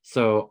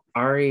 So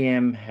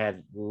REM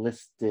had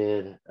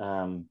listed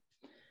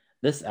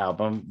this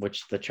album,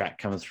 which the track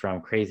comes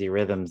from, Crazy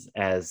Rhythms,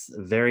 as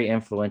very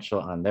influential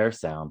on their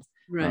sound.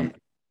 Right.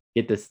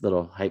 Get this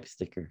little hype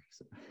sticker.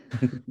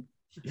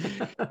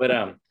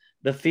 But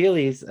the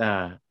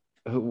Feelies,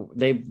 who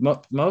they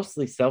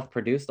mostly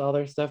self-produced all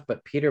their stuff,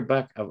 but Peter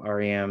Buck of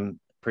REM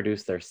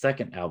produced their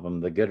second album,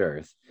 The Good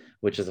Earth,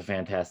 which is a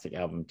fantastic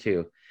album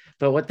too.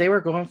 But what they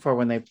were going for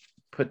when they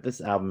put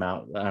this album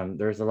out,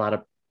 there's a lot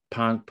of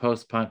punk,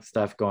 post-punk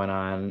stuff going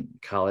on,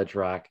 college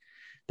rock.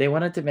 They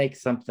wanted to make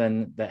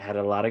something that had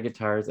a lot of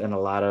guitars and a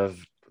lot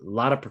of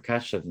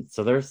percussion.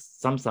 So there's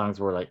some songs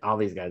where like all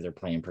these guys are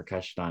playing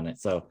percussion on it.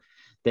 So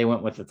they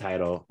went with the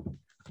title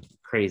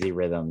Crazy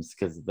Rhythms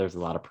because there's a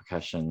lot of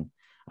percussion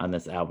on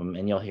this album,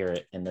 and you'll hear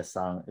it in this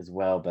song as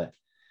well. But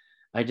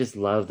I just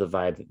love the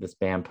vibe that this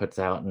band puts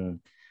out, and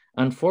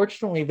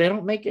unfortunately they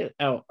don't make it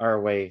out our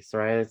way. So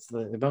right,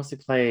 they mostly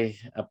play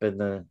up in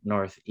the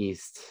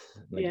Northeast,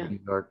 like New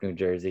York, New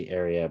Jersey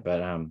area. But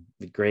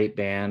the great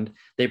band.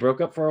 They broke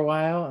up for a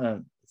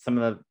while. Some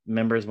of the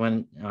members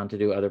went on to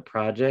do other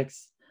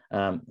projects,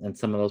 and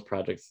some of those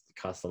projects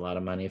cost a lot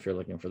of money if you're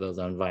looking for those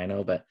on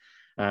vinyl. But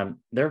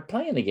they're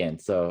playing again.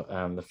 So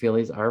the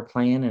Feelies are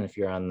playing, and if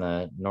you're on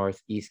the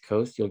Northeast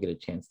coast, you'll get a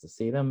chance to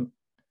see them.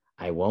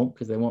 I won't,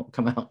 because they won't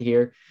come out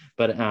here.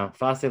 But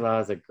Fosse La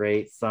is a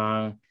great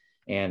song,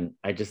 and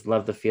I just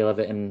love the feel of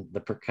it and the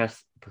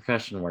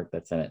percussion work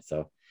that's in it.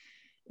 So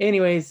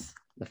anyways,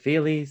 the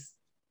Feelies,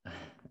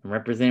 I'm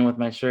representing with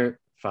my shirt,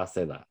 Fosse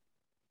La.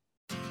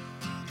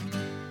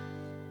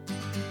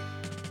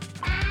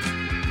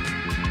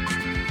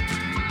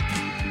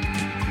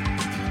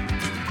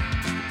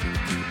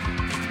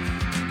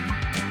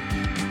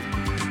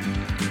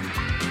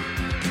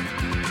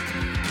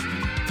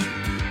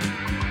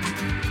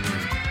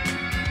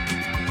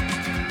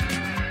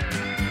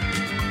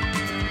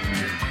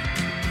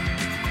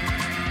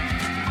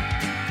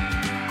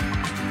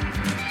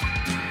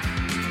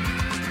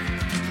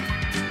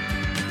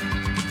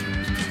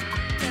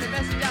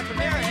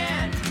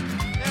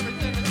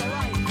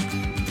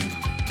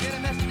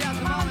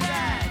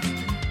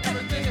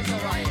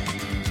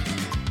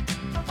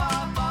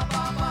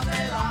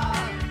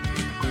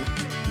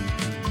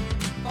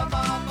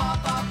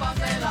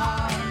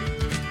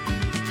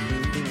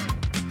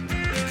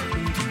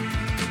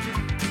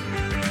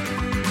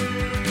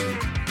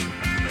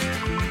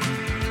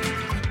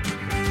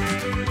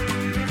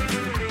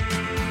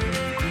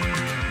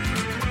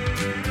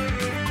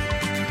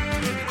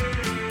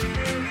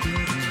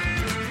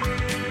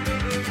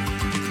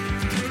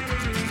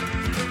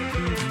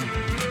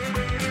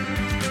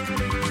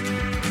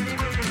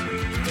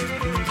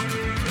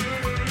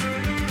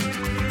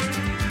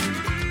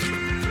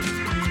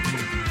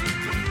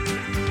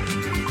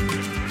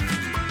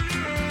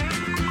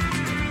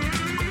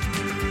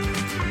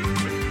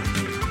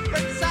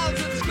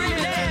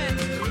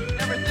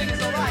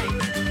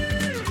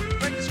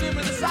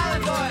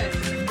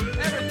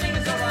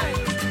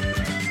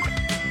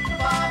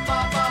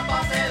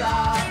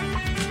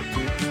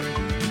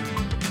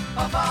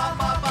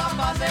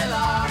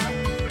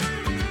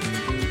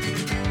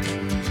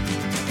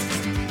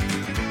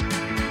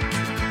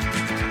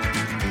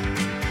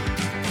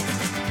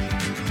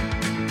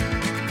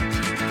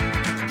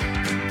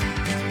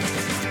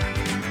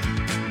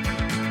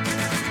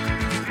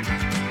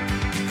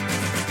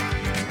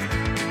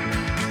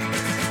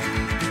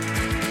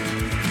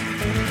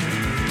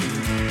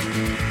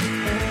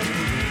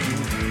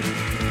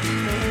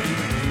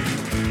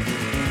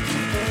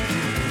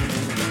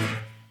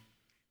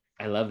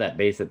 Love that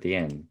bass at the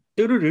end.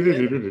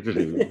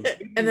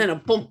 And then a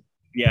boom.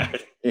 Yeah.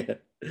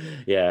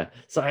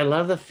 So I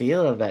love the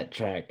feel of that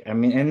track. I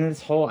mean, and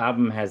this whole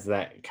album has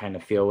that kind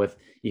of feel with,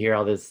 you hear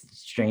all this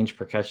strange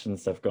percussion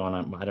stuff going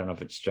on. I don't know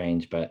if it's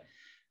strange, but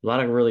a lot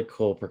of really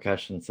cool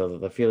percussion. So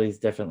the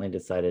Feelies definitely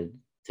decided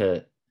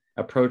to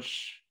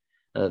approach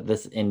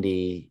this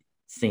indie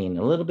scene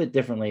a little bit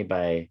differently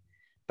by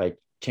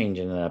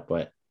changing it up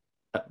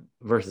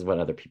versus what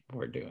other people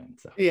were doing.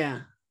 So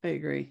yeah, I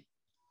agree.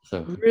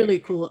 So really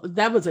cool.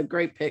 That was a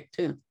great pick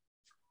too.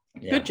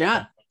 Yeah. Good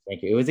job.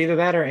 Thank you. It was either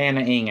that or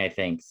Anna Ing, I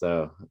think.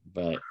 So,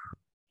 but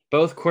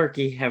both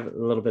quirky, have a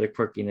little bit of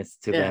quirkiness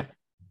to them.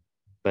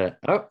 But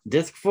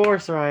disc 4,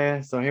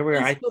 Soraya. So here we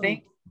are.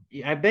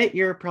 I bet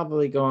you're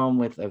probably going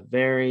with a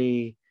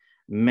very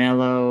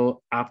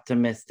mellow,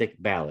 optimistic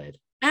ballad.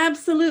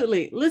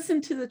 Absolutely.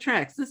 Listen to the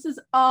tracks. This is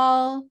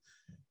all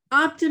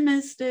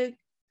optimistic,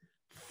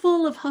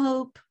 full of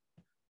hope.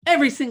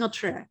 Every single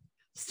track.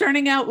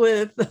 Starting out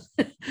with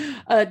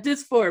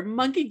disc 4,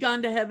 Monkey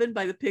Gone to Heaven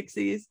by the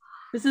Pixies.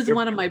 This is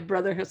one of my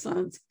brother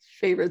Hassan's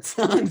favorite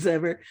songs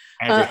ever.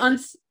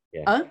 As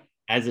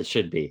it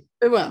should be.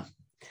 Well,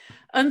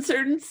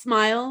 Uncertain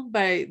Smile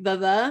by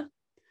The.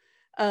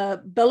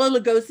 Bela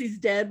Lugosi's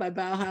Dead by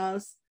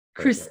Bauhaus.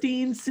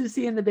 Christine,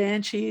 Susie and the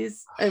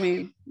Banshees. I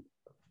mean,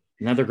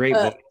 another great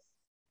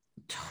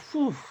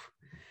voice.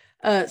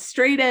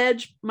 Straight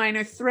Edge,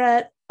 Minor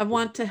Threat, I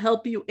Want to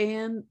Help You,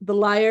 Anne, The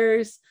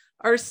Liars,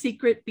 Our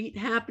Secret Beat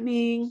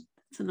Happening,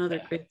 It's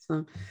another great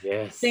song.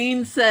 Yes.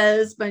 Jane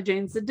Says by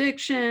Jane's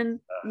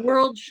Addiction.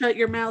 World Shut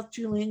Your Mouth,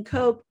 Julian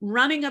Cope.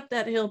 Running Up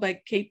That Hill by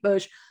Kate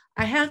Bush.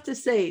 I have to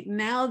say,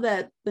 now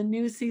that the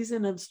new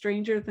season of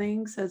Stranger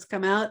Things has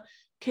come out,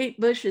 Kate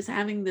Bush is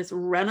having this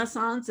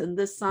renaissance in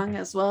this song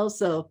as well.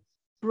 So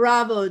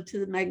bravo to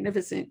the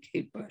magnificent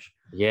Kate Bush.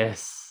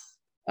 Yes.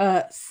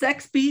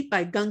 Sex Beat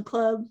by Gun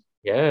Club.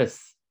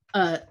 Yes.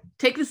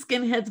 Take the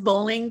Skinheads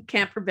Bowling,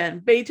 Can't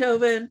Prevent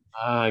Beethoven.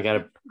 I got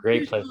a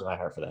great place in my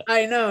heart for that.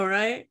 I know,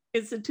 right?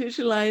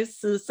 Institutionalized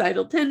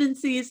Suicidal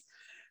Tendencies.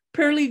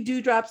 Pearly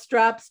Dewdrops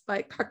Drops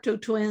by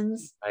Cocteau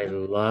Twins. I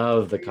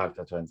love the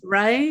Cocteau Twins.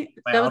 Right?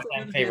 My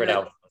all-time favorite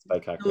album was by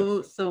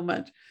Cocteau. So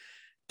much.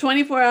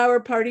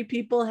 24-Hour Party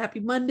People, Happy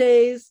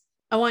Mondays.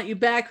 I Want You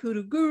Back,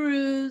 Hoodoo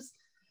Gurus.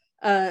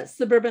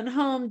 Suburban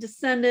Home,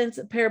 Descendants,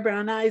 A Pair of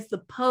Brown Eyes, The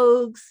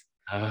Pogues.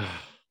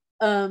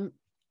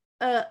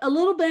 A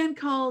little band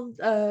called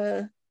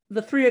The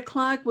 3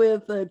 O'Clock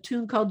with a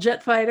tune called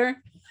Jet Fighter.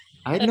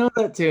 I know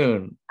that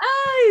tune.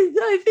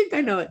 I think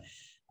I know it.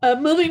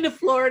 Moving to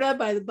Florida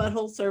by the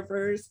Butthole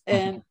Surfers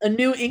and A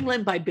New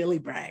England by Billy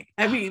Bragg.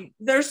 I mean,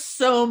 there's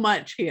so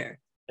much here.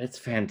 It's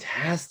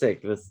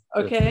fantastic.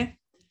 Okay.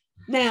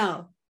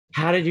 Now,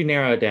 how did you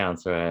narrow it down,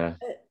 Soraya?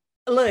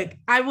 Look,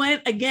 I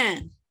went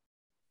again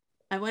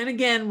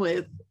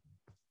with,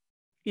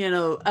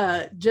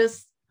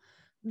 just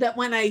that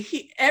when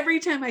every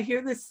time I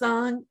hear this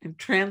song, I'm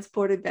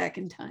transported back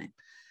in time.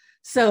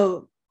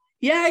 So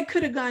yeah, I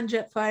could have gone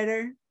Jet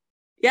Fighter.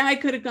 Yeah, I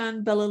could have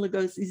gone Bela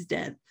Lugosi's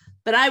Dead,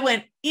 but I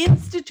went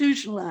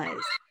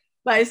Institutionalized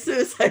by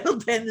Suicidal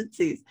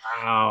Tendencies.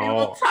 Wow. And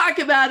we'll talk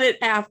about it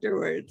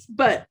afterwards,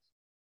 but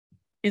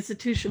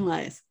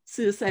Institutionalized,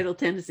 Suicidal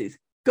Tendencies.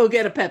 Go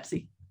get a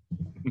Pepsi.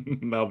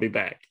 I'll be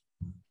back.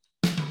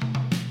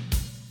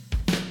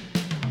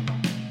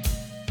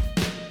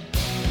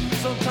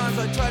 Sometimes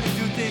I try to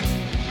do things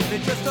and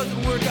it just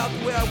doesn't work out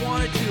the way I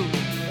want it to.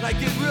 And I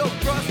get real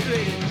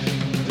frustrated.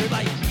 And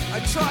I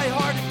try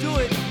hard to do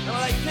it and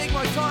I take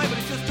my time, but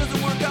it just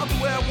doesn't work out the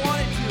way I want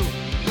it to.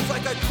 It's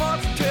like I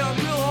concentrate on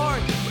real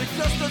hard, but it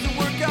just doesn't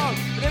work out.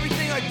 And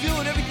everything I do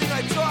and everything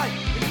I try,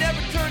 it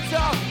never turns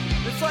out.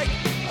 It's like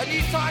I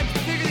need time to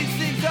figure these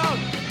things out.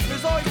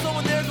 There's always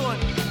someone there going,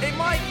 hey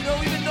Mike,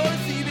 we've been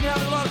noticing you've been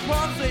having a lot of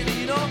problems lately,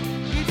 you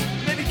need to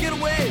maybe get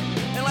away.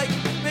 And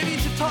maybe you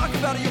should talk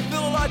about it, you'll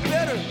feel a lot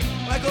better.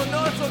 And I go,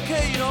 no, it's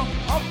okay,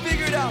 I'll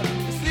figure it out.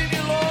 Just leave me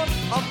alone,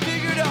 I'll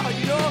figure it out,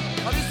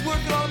 I'm just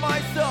working on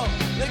myself.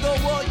 They go,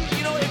 well,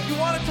 if you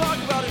want to talk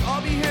about it,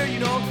 I'll be here,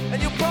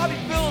 and you'll probably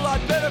feel a lot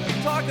better if you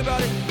talk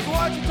about it. So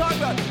why don't you talk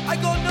about it? I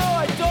go, no,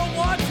 I don't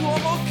want to,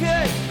 I'm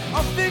okay.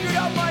 I'll figure it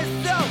out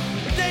myself.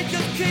 But they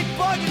just keep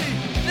bugging me.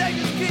 They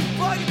just keep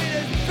bugging me,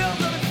 and it fills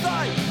up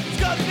inside. It's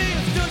gotta be,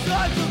 it's too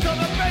hard to come,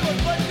 I'm afraid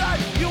what's one time.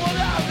 You will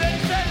not have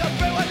anything, I'm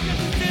afraid what you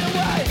can see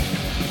away.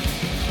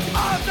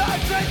 I'm not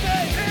crazy,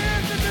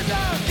 here's the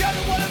design. You're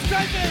the one that's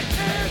crazy,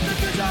 here's the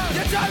design.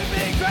 You're driving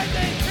me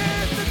crazy,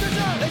 here's the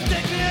design. They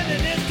stick me in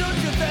an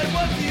institution that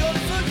was the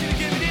only solution to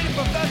give me the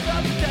professor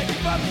to take me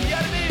from the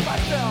enemy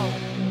myself.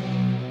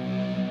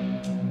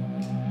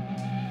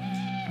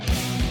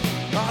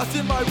 I was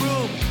in my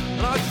room,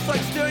 and I was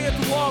just staring at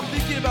the wall,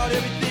 thinking about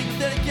everything. And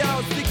then again, I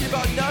was thinking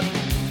about nothing.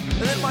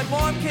 And then my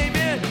mom came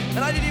in,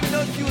 and I didn't even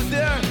know she was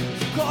there.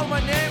 She called my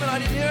name, and I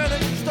didn't hear her. And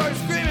then she started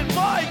screaming,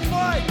 Mike,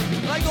 Mike!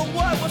 And I go,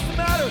 what? What's the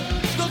matter?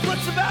 She goes,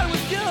 what's the matter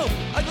with you?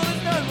 I go,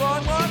 there's nothing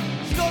wrong, Mom.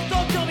 She goes,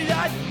 don't tell me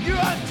that.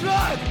 You're on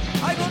drugs.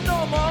 I go,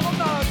 no, Mom, I'm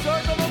not on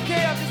drugs. I'm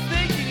okay. I'm just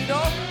thinking,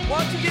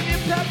 Why don't you give me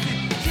a Pepsi?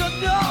 She goes,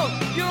 no,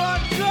 you're on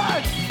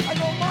drugs. I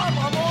go, Mom,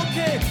 I'm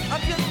okay.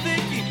 I'm just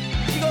thinking.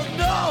 She goes,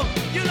 no,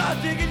 you're not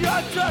thinking, you're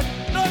on drugs.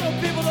 Normal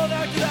people don't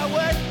act that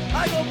way.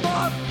 I go,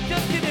 Mom,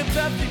 just give me a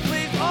Pepsi,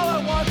 please. All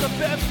I want is a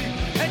Pepsi.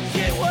 And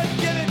she wouldn't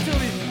give it to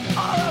me.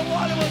 All I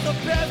wanted was a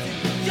Pepsi.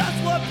 Just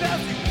one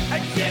Pepsi.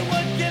 And she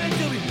wouldn't give it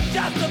to me.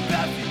 Just a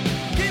Pepsi.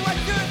 Keep my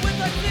shirt with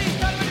my sleeves.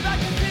 Not really back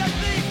to see us,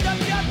 please.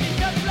 Just got me,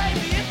 just blame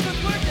me. It's the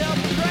word to help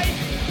me great.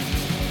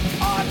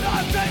 I'm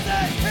not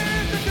crazy.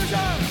 Here's the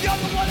design. You're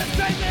the one that's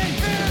crazy.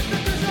 Here's the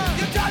design.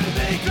 You're driving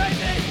me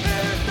crazy.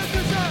 Here's the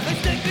design. They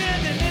stick me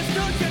in an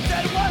institution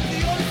that was the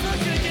only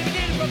solution to give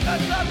me the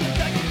professor to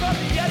take me from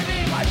the enemy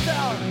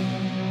myself.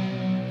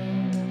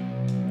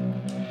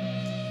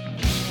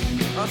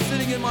 I was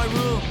sitting in my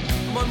room,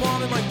 and my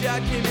mom and my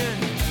dad came in.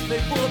 They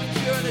pulled up a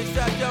chair and they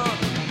sat down.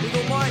 They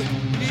go, Mike,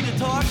 we need to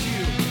talk to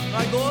you. And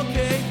I go,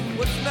 okay,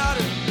 what's the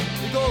matter?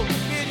 They go,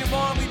 me and your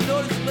mom, we've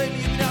noticed lately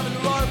you've been having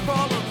a lot of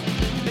problems.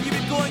 And you've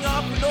been going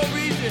off for no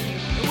reason.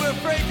 And we're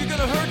afraid you're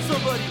going to hurt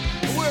somebody.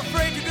 And we're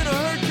afraid you're going to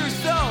hurt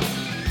yourself.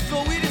 So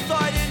we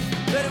decided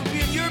that it would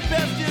be in your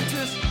best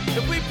interest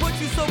if we put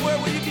you somewhere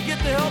where you can get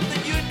the help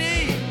that you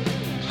need.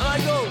 And I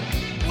go,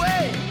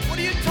 wait, what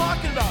are you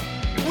talking about?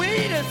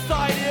 We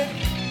decided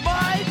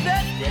my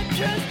best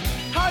interest?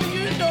 How do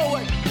you know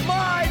what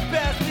my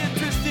best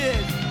interest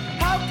is?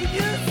 How can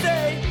you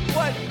say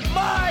what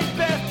my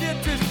best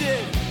interest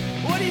is?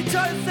 What are you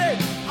trying to say?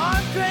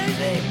 I'm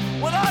crazy?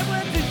 When I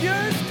went to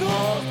your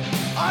schools,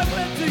 I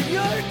went to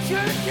your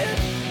churches,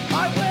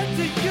 I went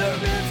to your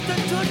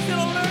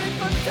institutional learning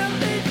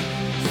facilities.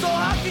 So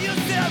how can you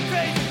say I'm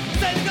crazy?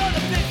 Say to go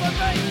to pick my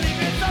brain, leave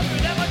me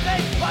suffering at my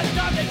face. By the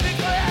time they pick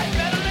my head,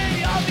 better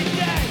lady, I'll be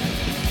dead.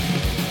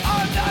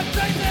 I'm not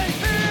crazy.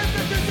 Here's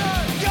the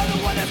design. You're the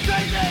one that's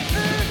crazy.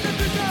 Here's the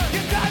design.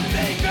 You got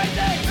me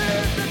crazy.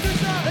 Here's the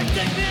design. They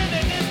take me in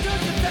and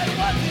introduce and say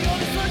what's the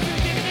only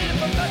solution you can need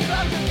from that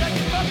crowd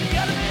protected from the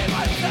enemy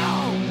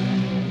myself.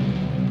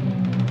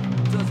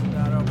 Doesn't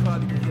matter. I'll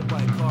probably get hit by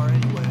a car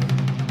anyway.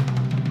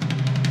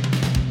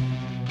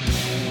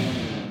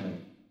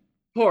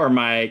 Poor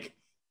Mike.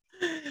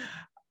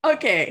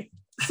 Okay,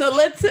 so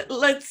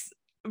let's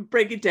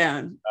break it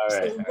down. All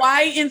right. So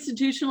why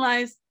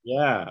institutionalized?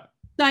 Yeah.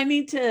 So I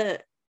need to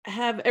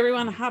have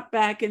everyone hop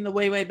back in the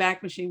way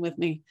back machine with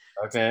me.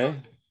 Okay.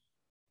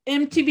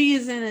 MTV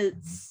is in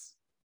its,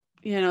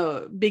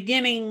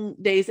 beginning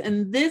days,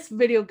 and this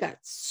video got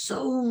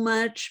so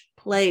much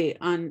play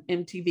on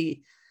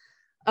MTV.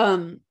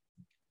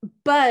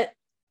 But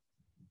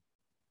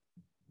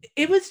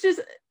it was just,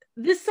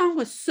 this song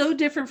was so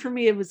different for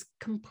me. It was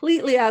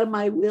completely out of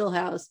my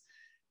wheelhouse,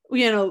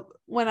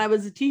 when I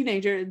was a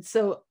teenager. And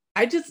so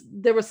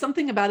there was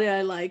something about it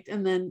I liked.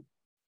 And then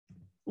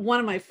one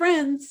of my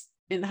friends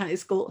in high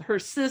school, her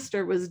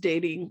sister was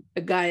dating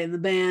a guy in the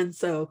band.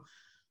 So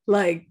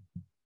I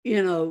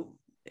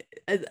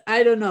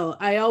don't know.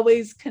 I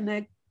always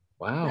connect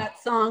that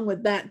song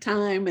with that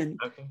time. And,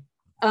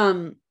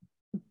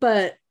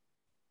 but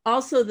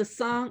also the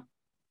song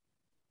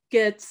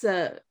gets,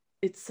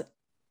 it's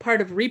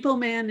part of Repo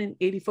Man in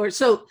 84.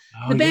 So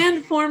the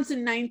band forms in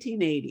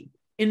 1980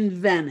 in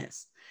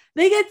Venice.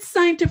 They get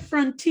signed to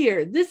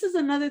Frontier. This is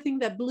another thing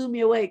that blew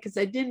me away because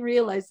I didn't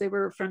realize they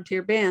were a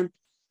Frontier band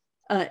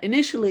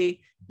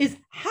initially, is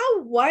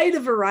how wide a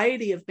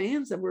variety of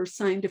bands that were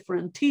signed to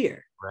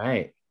Frontier.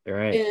 Right.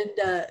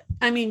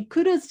 And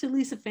kudos to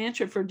Lisa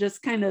Fancher for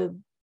just kind of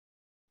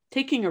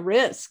taking a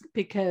risk,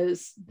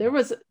 because there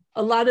was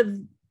a lot of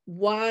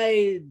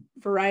wide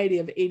variety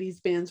of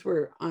 80s bands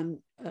were on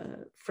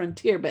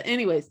Frontier. But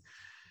anyways,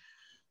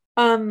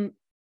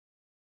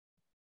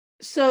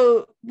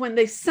 so when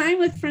they signed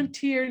with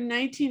Frontier in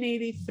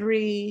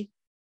 1983,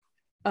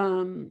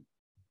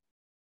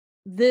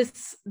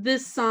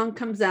 this song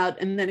comes out,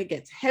 and then it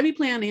gets heavy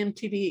play on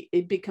MTV.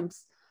 It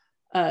becomes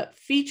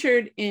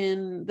featured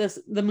in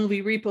the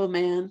movie Repo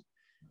Man,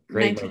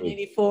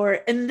 1984,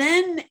 and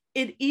then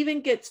it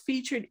even gets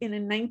featured in a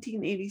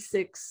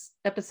 1986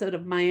 episode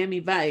of Miami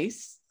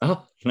Vice.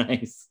 Oh,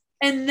 nice.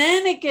 And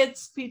then it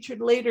gets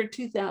featured later,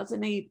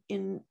 2008,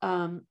 in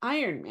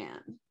Iron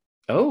Man.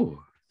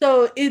 Oh.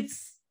 So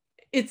it's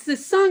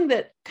this song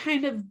that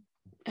kind of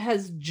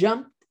has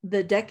jumped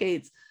the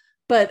decades.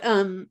 But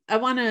I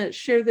want to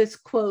share this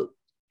quote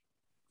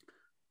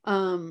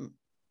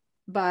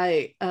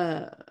by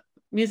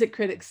music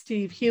critic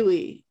Steve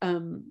Huey.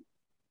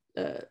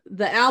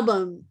 The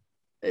album,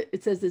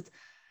 it says it's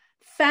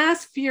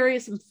fast,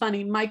 furious, and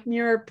funny. Mike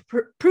Muir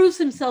proves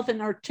himself an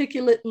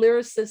articulate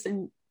lyricist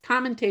and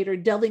commentator,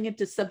 delving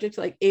into subjects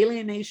like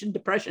alienation,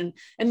 depression,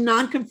 and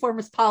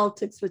nonconformist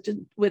politics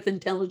with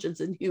intelligence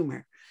and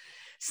humor.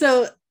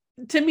 So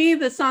to me,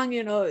 the song,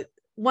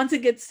 once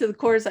it gets to the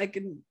chorus, I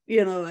can,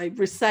 I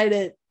recite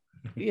it,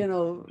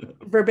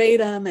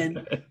 verbatim, and,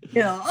 all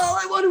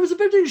I wanted was a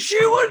picture.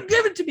 She wouldn't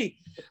give it to me.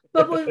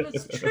 But what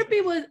was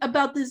trippy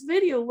about this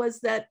video was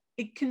that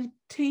it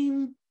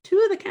contained two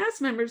of the cast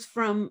members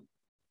from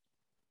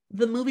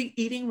the movie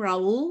Eating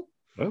Raoul.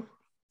 Oh.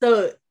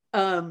 So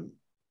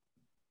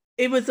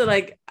it was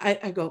like,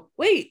 I go,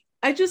 wait,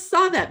 I just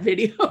saw that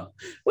video.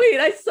 Wait,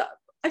 I saw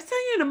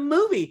you in a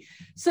movie.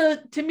 So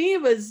to me,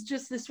 it was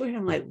just this way.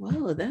 I'm like,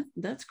 whoa,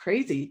 that's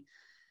crazy.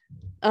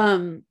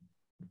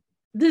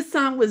 This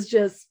song was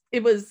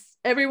it was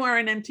everywhere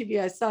on MTV.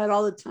 I saw it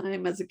all the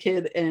time as a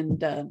kid.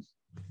 And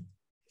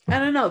I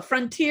don't know,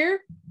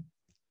 Frontier,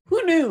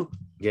 who knew?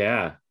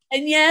 Yeah.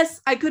 And yes,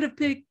 I could have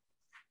picked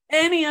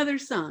any other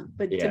song,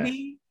 but to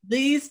me,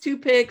 these two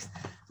picks,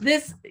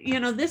 this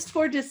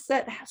 4-disc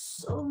set has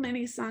so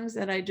many songs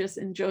that I just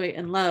enjoy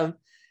and love.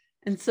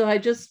 And so I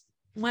just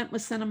went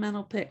with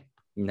sentimental pick.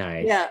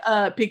 Nice.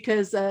 Yeah,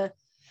 because, and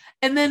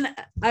then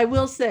I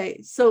will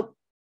say, so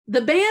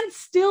the band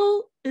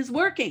still is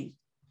working,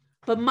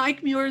 but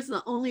Mike Muir is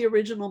the only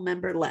original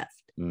member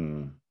left.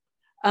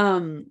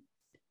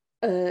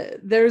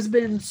 There's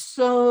been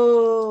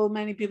so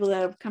many people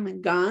that have come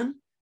and gone,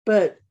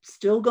 but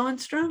still going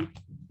strong.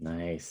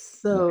 Nice.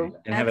 So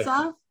and hats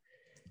off.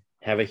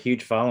 Have a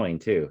huge following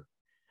too.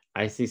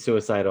 I see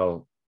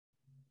Suicidal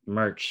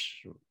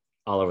merch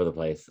all over the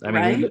place. I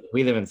mean,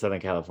 we live in Southern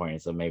California,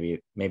 so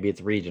maybe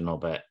it's regional,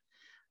 but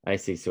I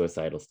see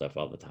Suicidal stuff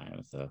all the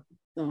time. So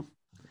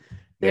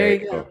there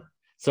you go.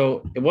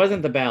 So it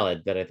wasn't the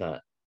ballad that I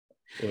thought.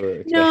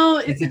 No,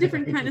 it's a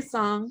different kind of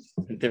song.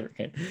 different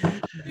kind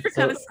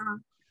of song.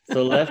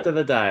 So Left of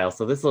the Dial.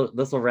 So this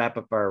will wrap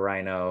up our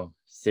Rhino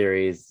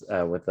series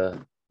with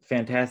a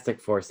fantastic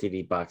 4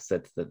 CD box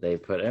sets that they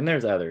put, and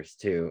there's others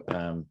too.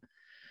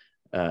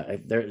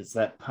 There's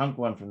that punk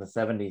one from the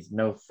 70s,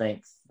 No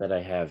Thanks, that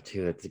I have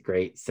too. That's a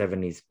great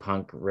 70s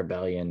punk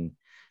rebellion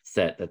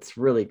set. That's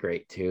really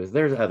great too.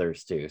 There's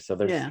others too. So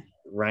there's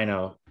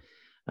Rhino.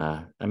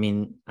 I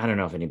mean, I don't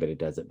know if anybody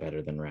does it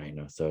better than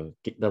Rhino. So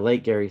the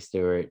late Gary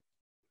Stewart,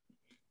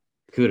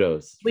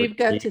 kudos. We've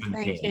got to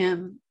thank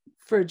him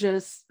for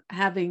just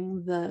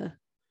having the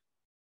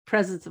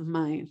presence of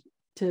mind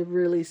to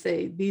really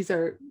say these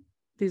are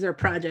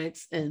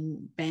projects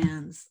and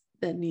bands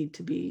that need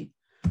to be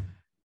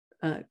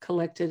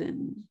collected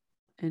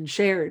and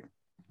shared.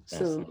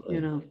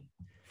 Absolutely. So,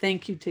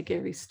 thank you to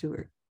Gary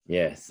Stewart.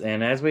 Yes.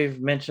 And as we've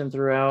mentioned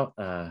throughout,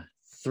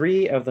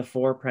 3 of the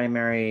 4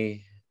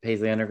 primary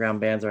Paisley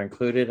Underground bands are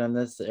included on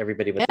this.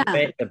 Everybody with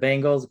the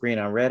Bangles, Green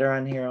on Red are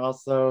on here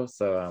also.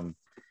 So,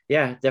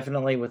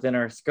 definitely within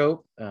our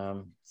scope.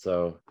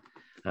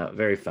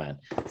 Very fun.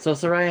 So,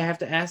 Soraya, I have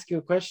to ask you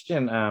a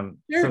question.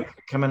 Sure. So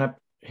coming up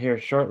here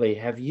shortly,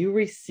 have you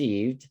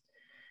received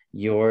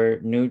your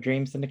new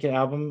Dream Syndicate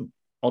album,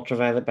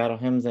 Ultraviolet Battle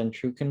Hymns and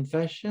True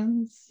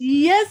Confessions?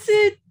 Yes,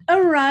 it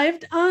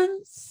arrived on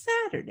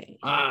Saturday.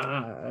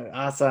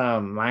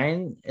 Awesome.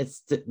 Mine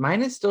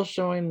is still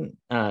showing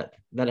that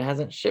it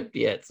hasn't shipped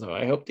yet, so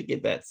I hope to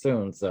get that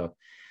soon. So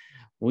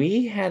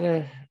we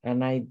had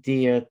an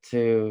idea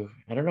to,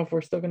 I don't know if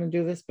we're still going to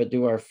do this, but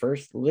do our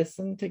first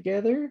listen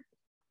together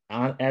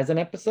as an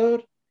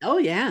episode. Oh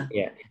yeah.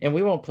 And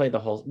we'll play the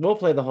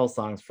whole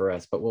songs for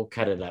us, but we'll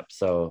cut it up.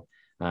 So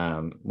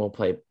we'll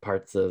play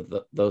parts of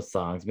those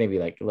songs, maybe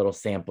like little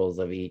samples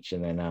of each,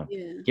 and then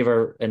give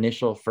our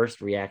initial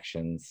first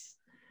reactions.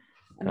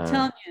 I'm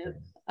telling you,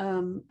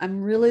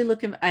 I'm really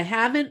looking. I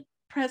haven't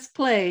pressed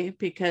play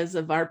because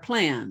of our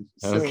plan.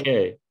 So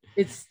okay.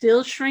 It's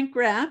still shrink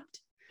wrapped.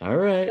 All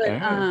right.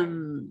 But,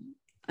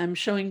 I'm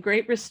showing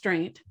great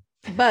restraint,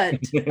 but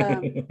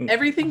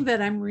everything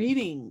that I'm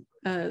reading,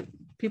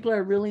 people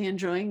are really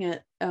enjoying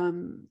it,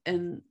 and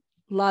a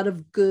lot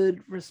of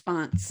good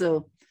response.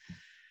 So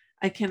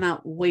I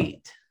cannot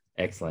wait.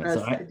 Excellent. For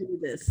us to do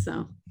this.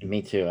 So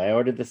me too. I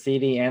ordered the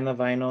CD and the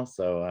vinyl,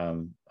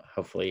 so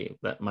hopefully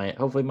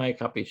my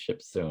copy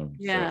ships soon.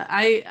 Yeah,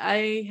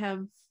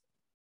 so.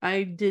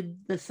 I did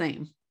the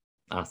same.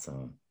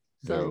 Awesome.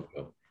 So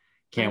cool.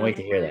 Can't wait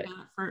to hear that.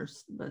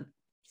 First, but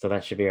so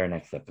that should be our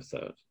next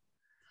episode.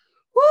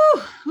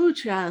 Woo,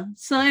 child.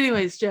 So,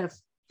 anyways, Jeff.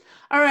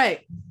 All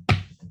right,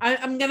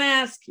 I'm gonna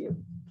ask you,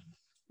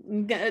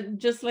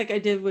 just like I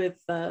did with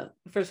the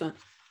first one.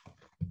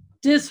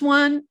 This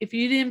one, if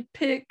you didn't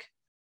pick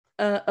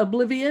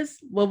Oblivious,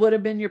 what would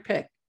have been your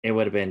pick? It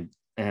would have been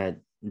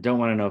Don't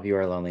Want to Know If You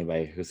Are Lonely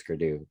by Husker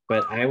Du.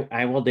 But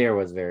I Will Dare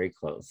was very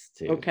close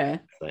to. Okay.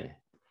 Play.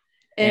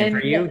 And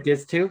for you,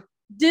 Dis 2?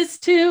 Dis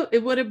 2,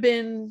 it would have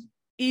been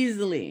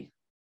easily.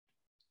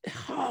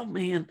 Oh,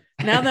 man.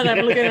 Now that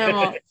I'm looking at them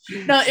all.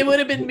 No, it would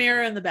have been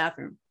Mirror in the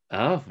Bathroom.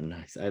 Oh,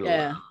 nice. I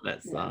love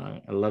that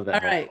song. I love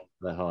that. All right.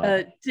 The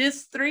whole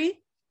Dis 3?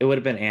 It would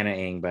have been Anna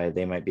Ing by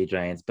They Might Be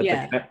Giants, but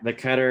the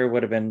Cutter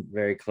would have been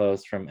very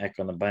close from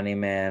Echo and the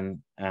Bunnymen.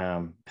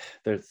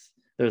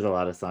 There's a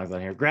lot of songs on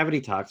here.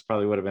 Gravity Talks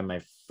probably would have been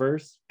my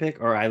first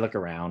pick, or I Look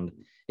Around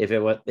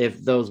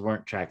if those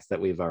weren't tracks that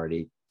we've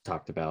already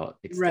talked about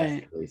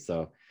extensively. Right.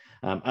 So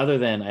other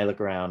than I Look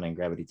Around and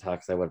Gravity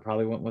Talks, I would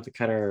probably went with the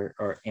Cutter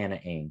or Anna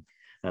Ing.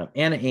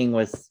 Anna Ing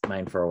was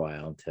mine for a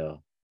while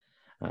until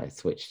I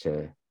switched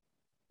to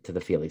the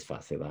Feliz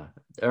Facila.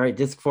 All right,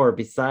 disc 4,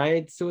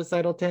 besides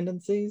Suicidal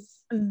Tendencies?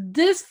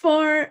 Disc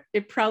 4,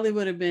 it probably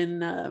would have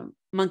been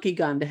Monkey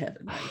Gone to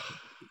Heaven.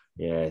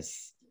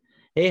 Yes.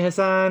 Hey,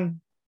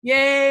 Hassan.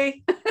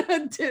 Yay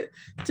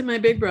to my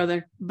big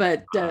brother.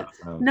 But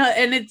awesome. No,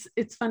 and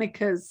it's funny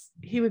because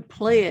he would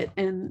play it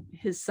and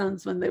his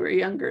sons when they were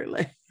younger,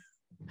 like,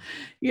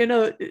 you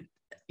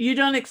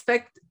don't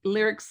expect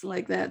lyrics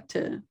like that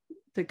to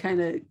kind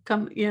of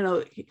come,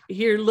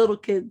 hear little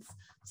kids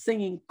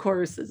singing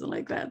choruses and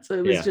like that. So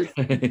it was just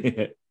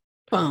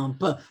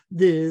bump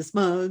this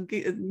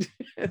monkey.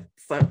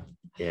 So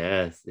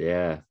yes,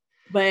 yeah.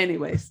 But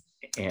anyways.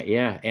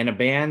 And a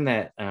band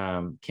that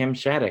Kim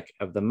Shattuck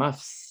of the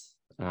Muffs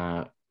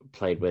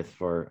played with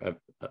for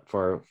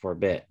a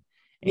bit.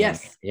 And,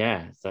 yes.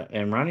 Yeah. So,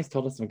 and Ronnie's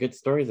told us some good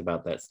stories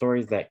about that.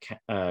 Stories that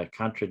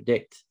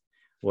contradict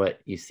what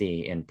you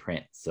see in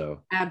print.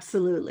 So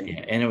absolutely.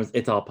 Yeah, and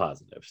it's all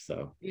positive.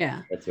 So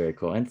yeah, that's very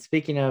cool. And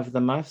speaking of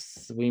the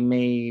Muffs, we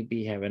may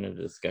be having a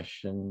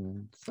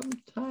discussion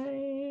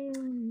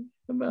sometime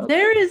about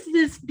there is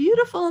this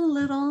beautiful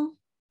little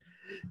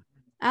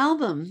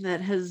album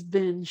that has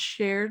been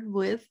shared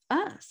with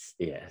us.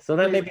 Yeah, so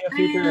that may be a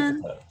future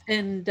episode.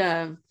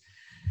 And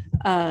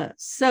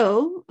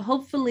so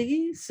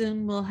hopefully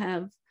soon we'll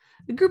have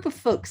a group of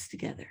folks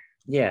together.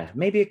 Yeah,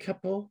 maybe a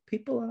couple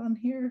people on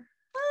here.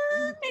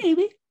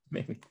 Maybe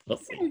we'll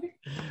see.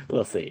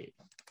 We'll see.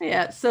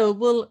 Yeah, so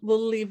we'll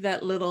leave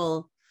that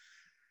little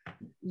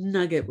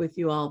nugget with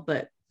you all.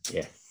 But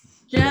yes,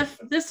 Jeff,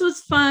 this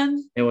was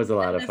fun. It was a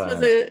lot of fun.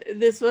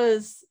 This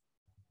was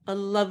a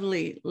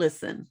lovely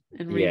listen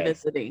and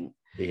revisiting.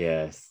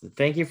 Yes.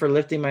 Thank you for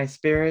lifting my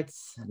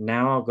spirits.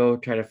 Now I'll go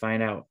try to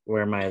find out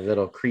where my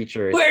little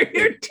creature is. Where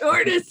your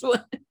tortoise was.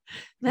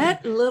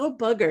 That little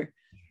bugger.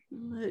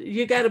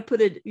 You got to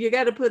put a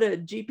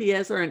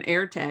GPS or an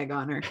air tag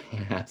on her.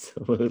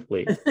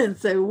 Absolutely. And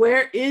say,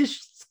 where is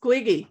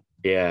Squiggy?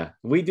 Yeah.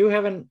 We do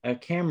have a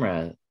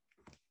camera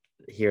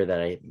here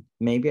that I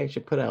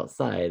should put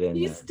outside. And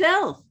She's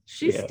stealth.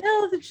 She's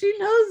stealth, and she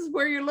knows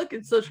where you're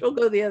looking, so she'll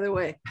go the other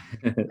way.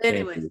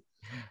 Anyways,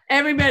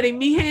 everybody,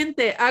 mi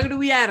gente,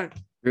 agruiar.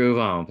 Groove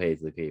on,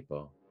 Paisley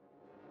people.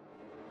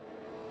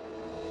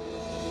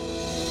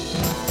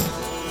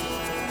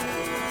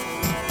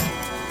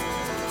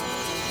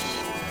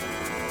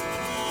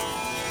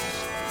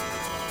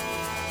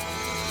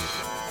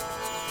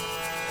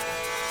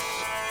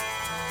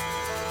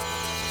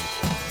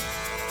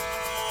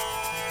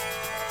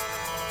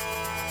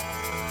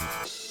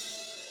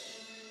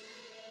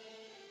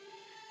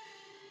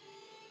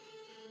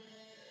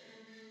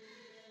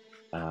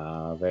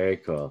 Very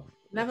cool.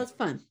 That was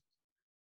fun.